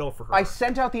Kendra, so he'll go for her. I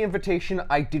sent out the invitation.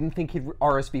 I didn't think he'd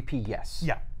RSVP yes.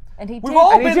 Yeah. And he We've did.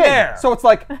 all And he been did. there. So it's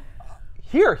like,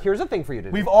 here's a thing for you to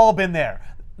do. We've all been there.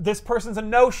 This person's a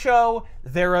no-show.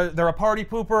 They're a party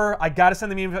pooper. I got to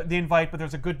send them the invite, but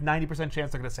there's a good 90%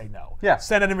 chance they're going to say no. Yeah.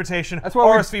 Send an invitation. That's why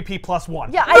we- RSVP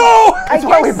 +1. Yeah, No! That's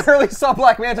why we barely saw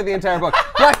Black Manta the entire book.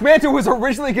 Black Manta was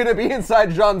originally going to be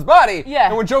inside Jean's body. Yeah.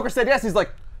 And when Joker said yes, he's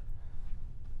like,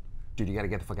 dude, you got to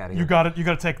get the fuck out of here. You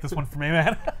got to take this one from me,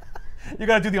 man. You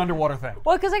got to do the underwater thing.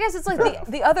 Well, because I guess it's like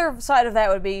the other side of that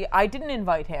would be I didn't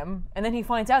invite him, and then he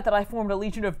finds out that I formed a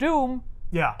Legion of Doom,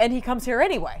 Yeah. and he comes here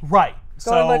anyway. Right.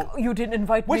 So I'm like, you didn't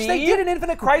invite which me? they did in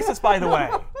Infinite Crisis, by the way.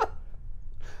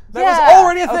 That Yeah, was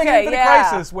already a thing in okay, Infinite yeah.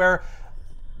 Crisis where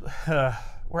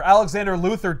Alexander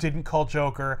Luthor didn't call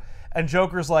Joker, and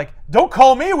Joker's like, "Don't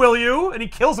call me, will you?" And he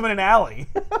kills him in an alley.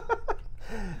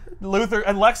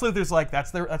 Lex Luthor's like,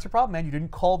 "That's your problem, man. You didn't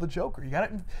call the Joker. You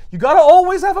gotta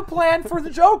always have a plan for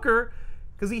the Joker."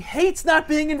 Because he hates not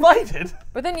being invited.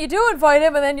 But then you do invite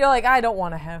him, and then you're like, I don't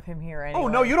want to have him here anyway. Oh,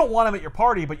 no, you don't want him at your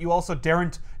party, but you also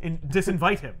daren't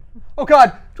disinvite him. Oh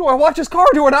God, do I watch his car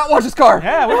or do I not watch his car?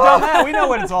 Yeah, we've done that. We know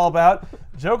what it's all about.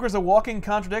 Joker's a walking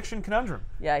contradiction conundrum.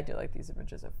 Yeah, I do like these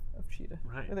images of Cheetah.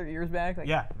 Right. With her ears back. Like,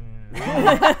 Yeah. No,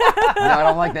 I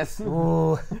don't like this.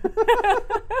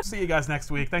 See you guys next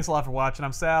week. Thanks a lot for watching.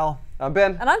 I'm Sal. I'm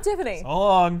Ben. And I'm Tiffany. So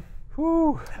long.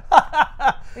 Whew.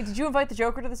 Wait, did you invite the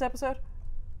Joker to this episode?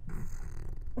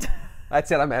 That's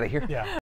it, I'm out of here. Yeah.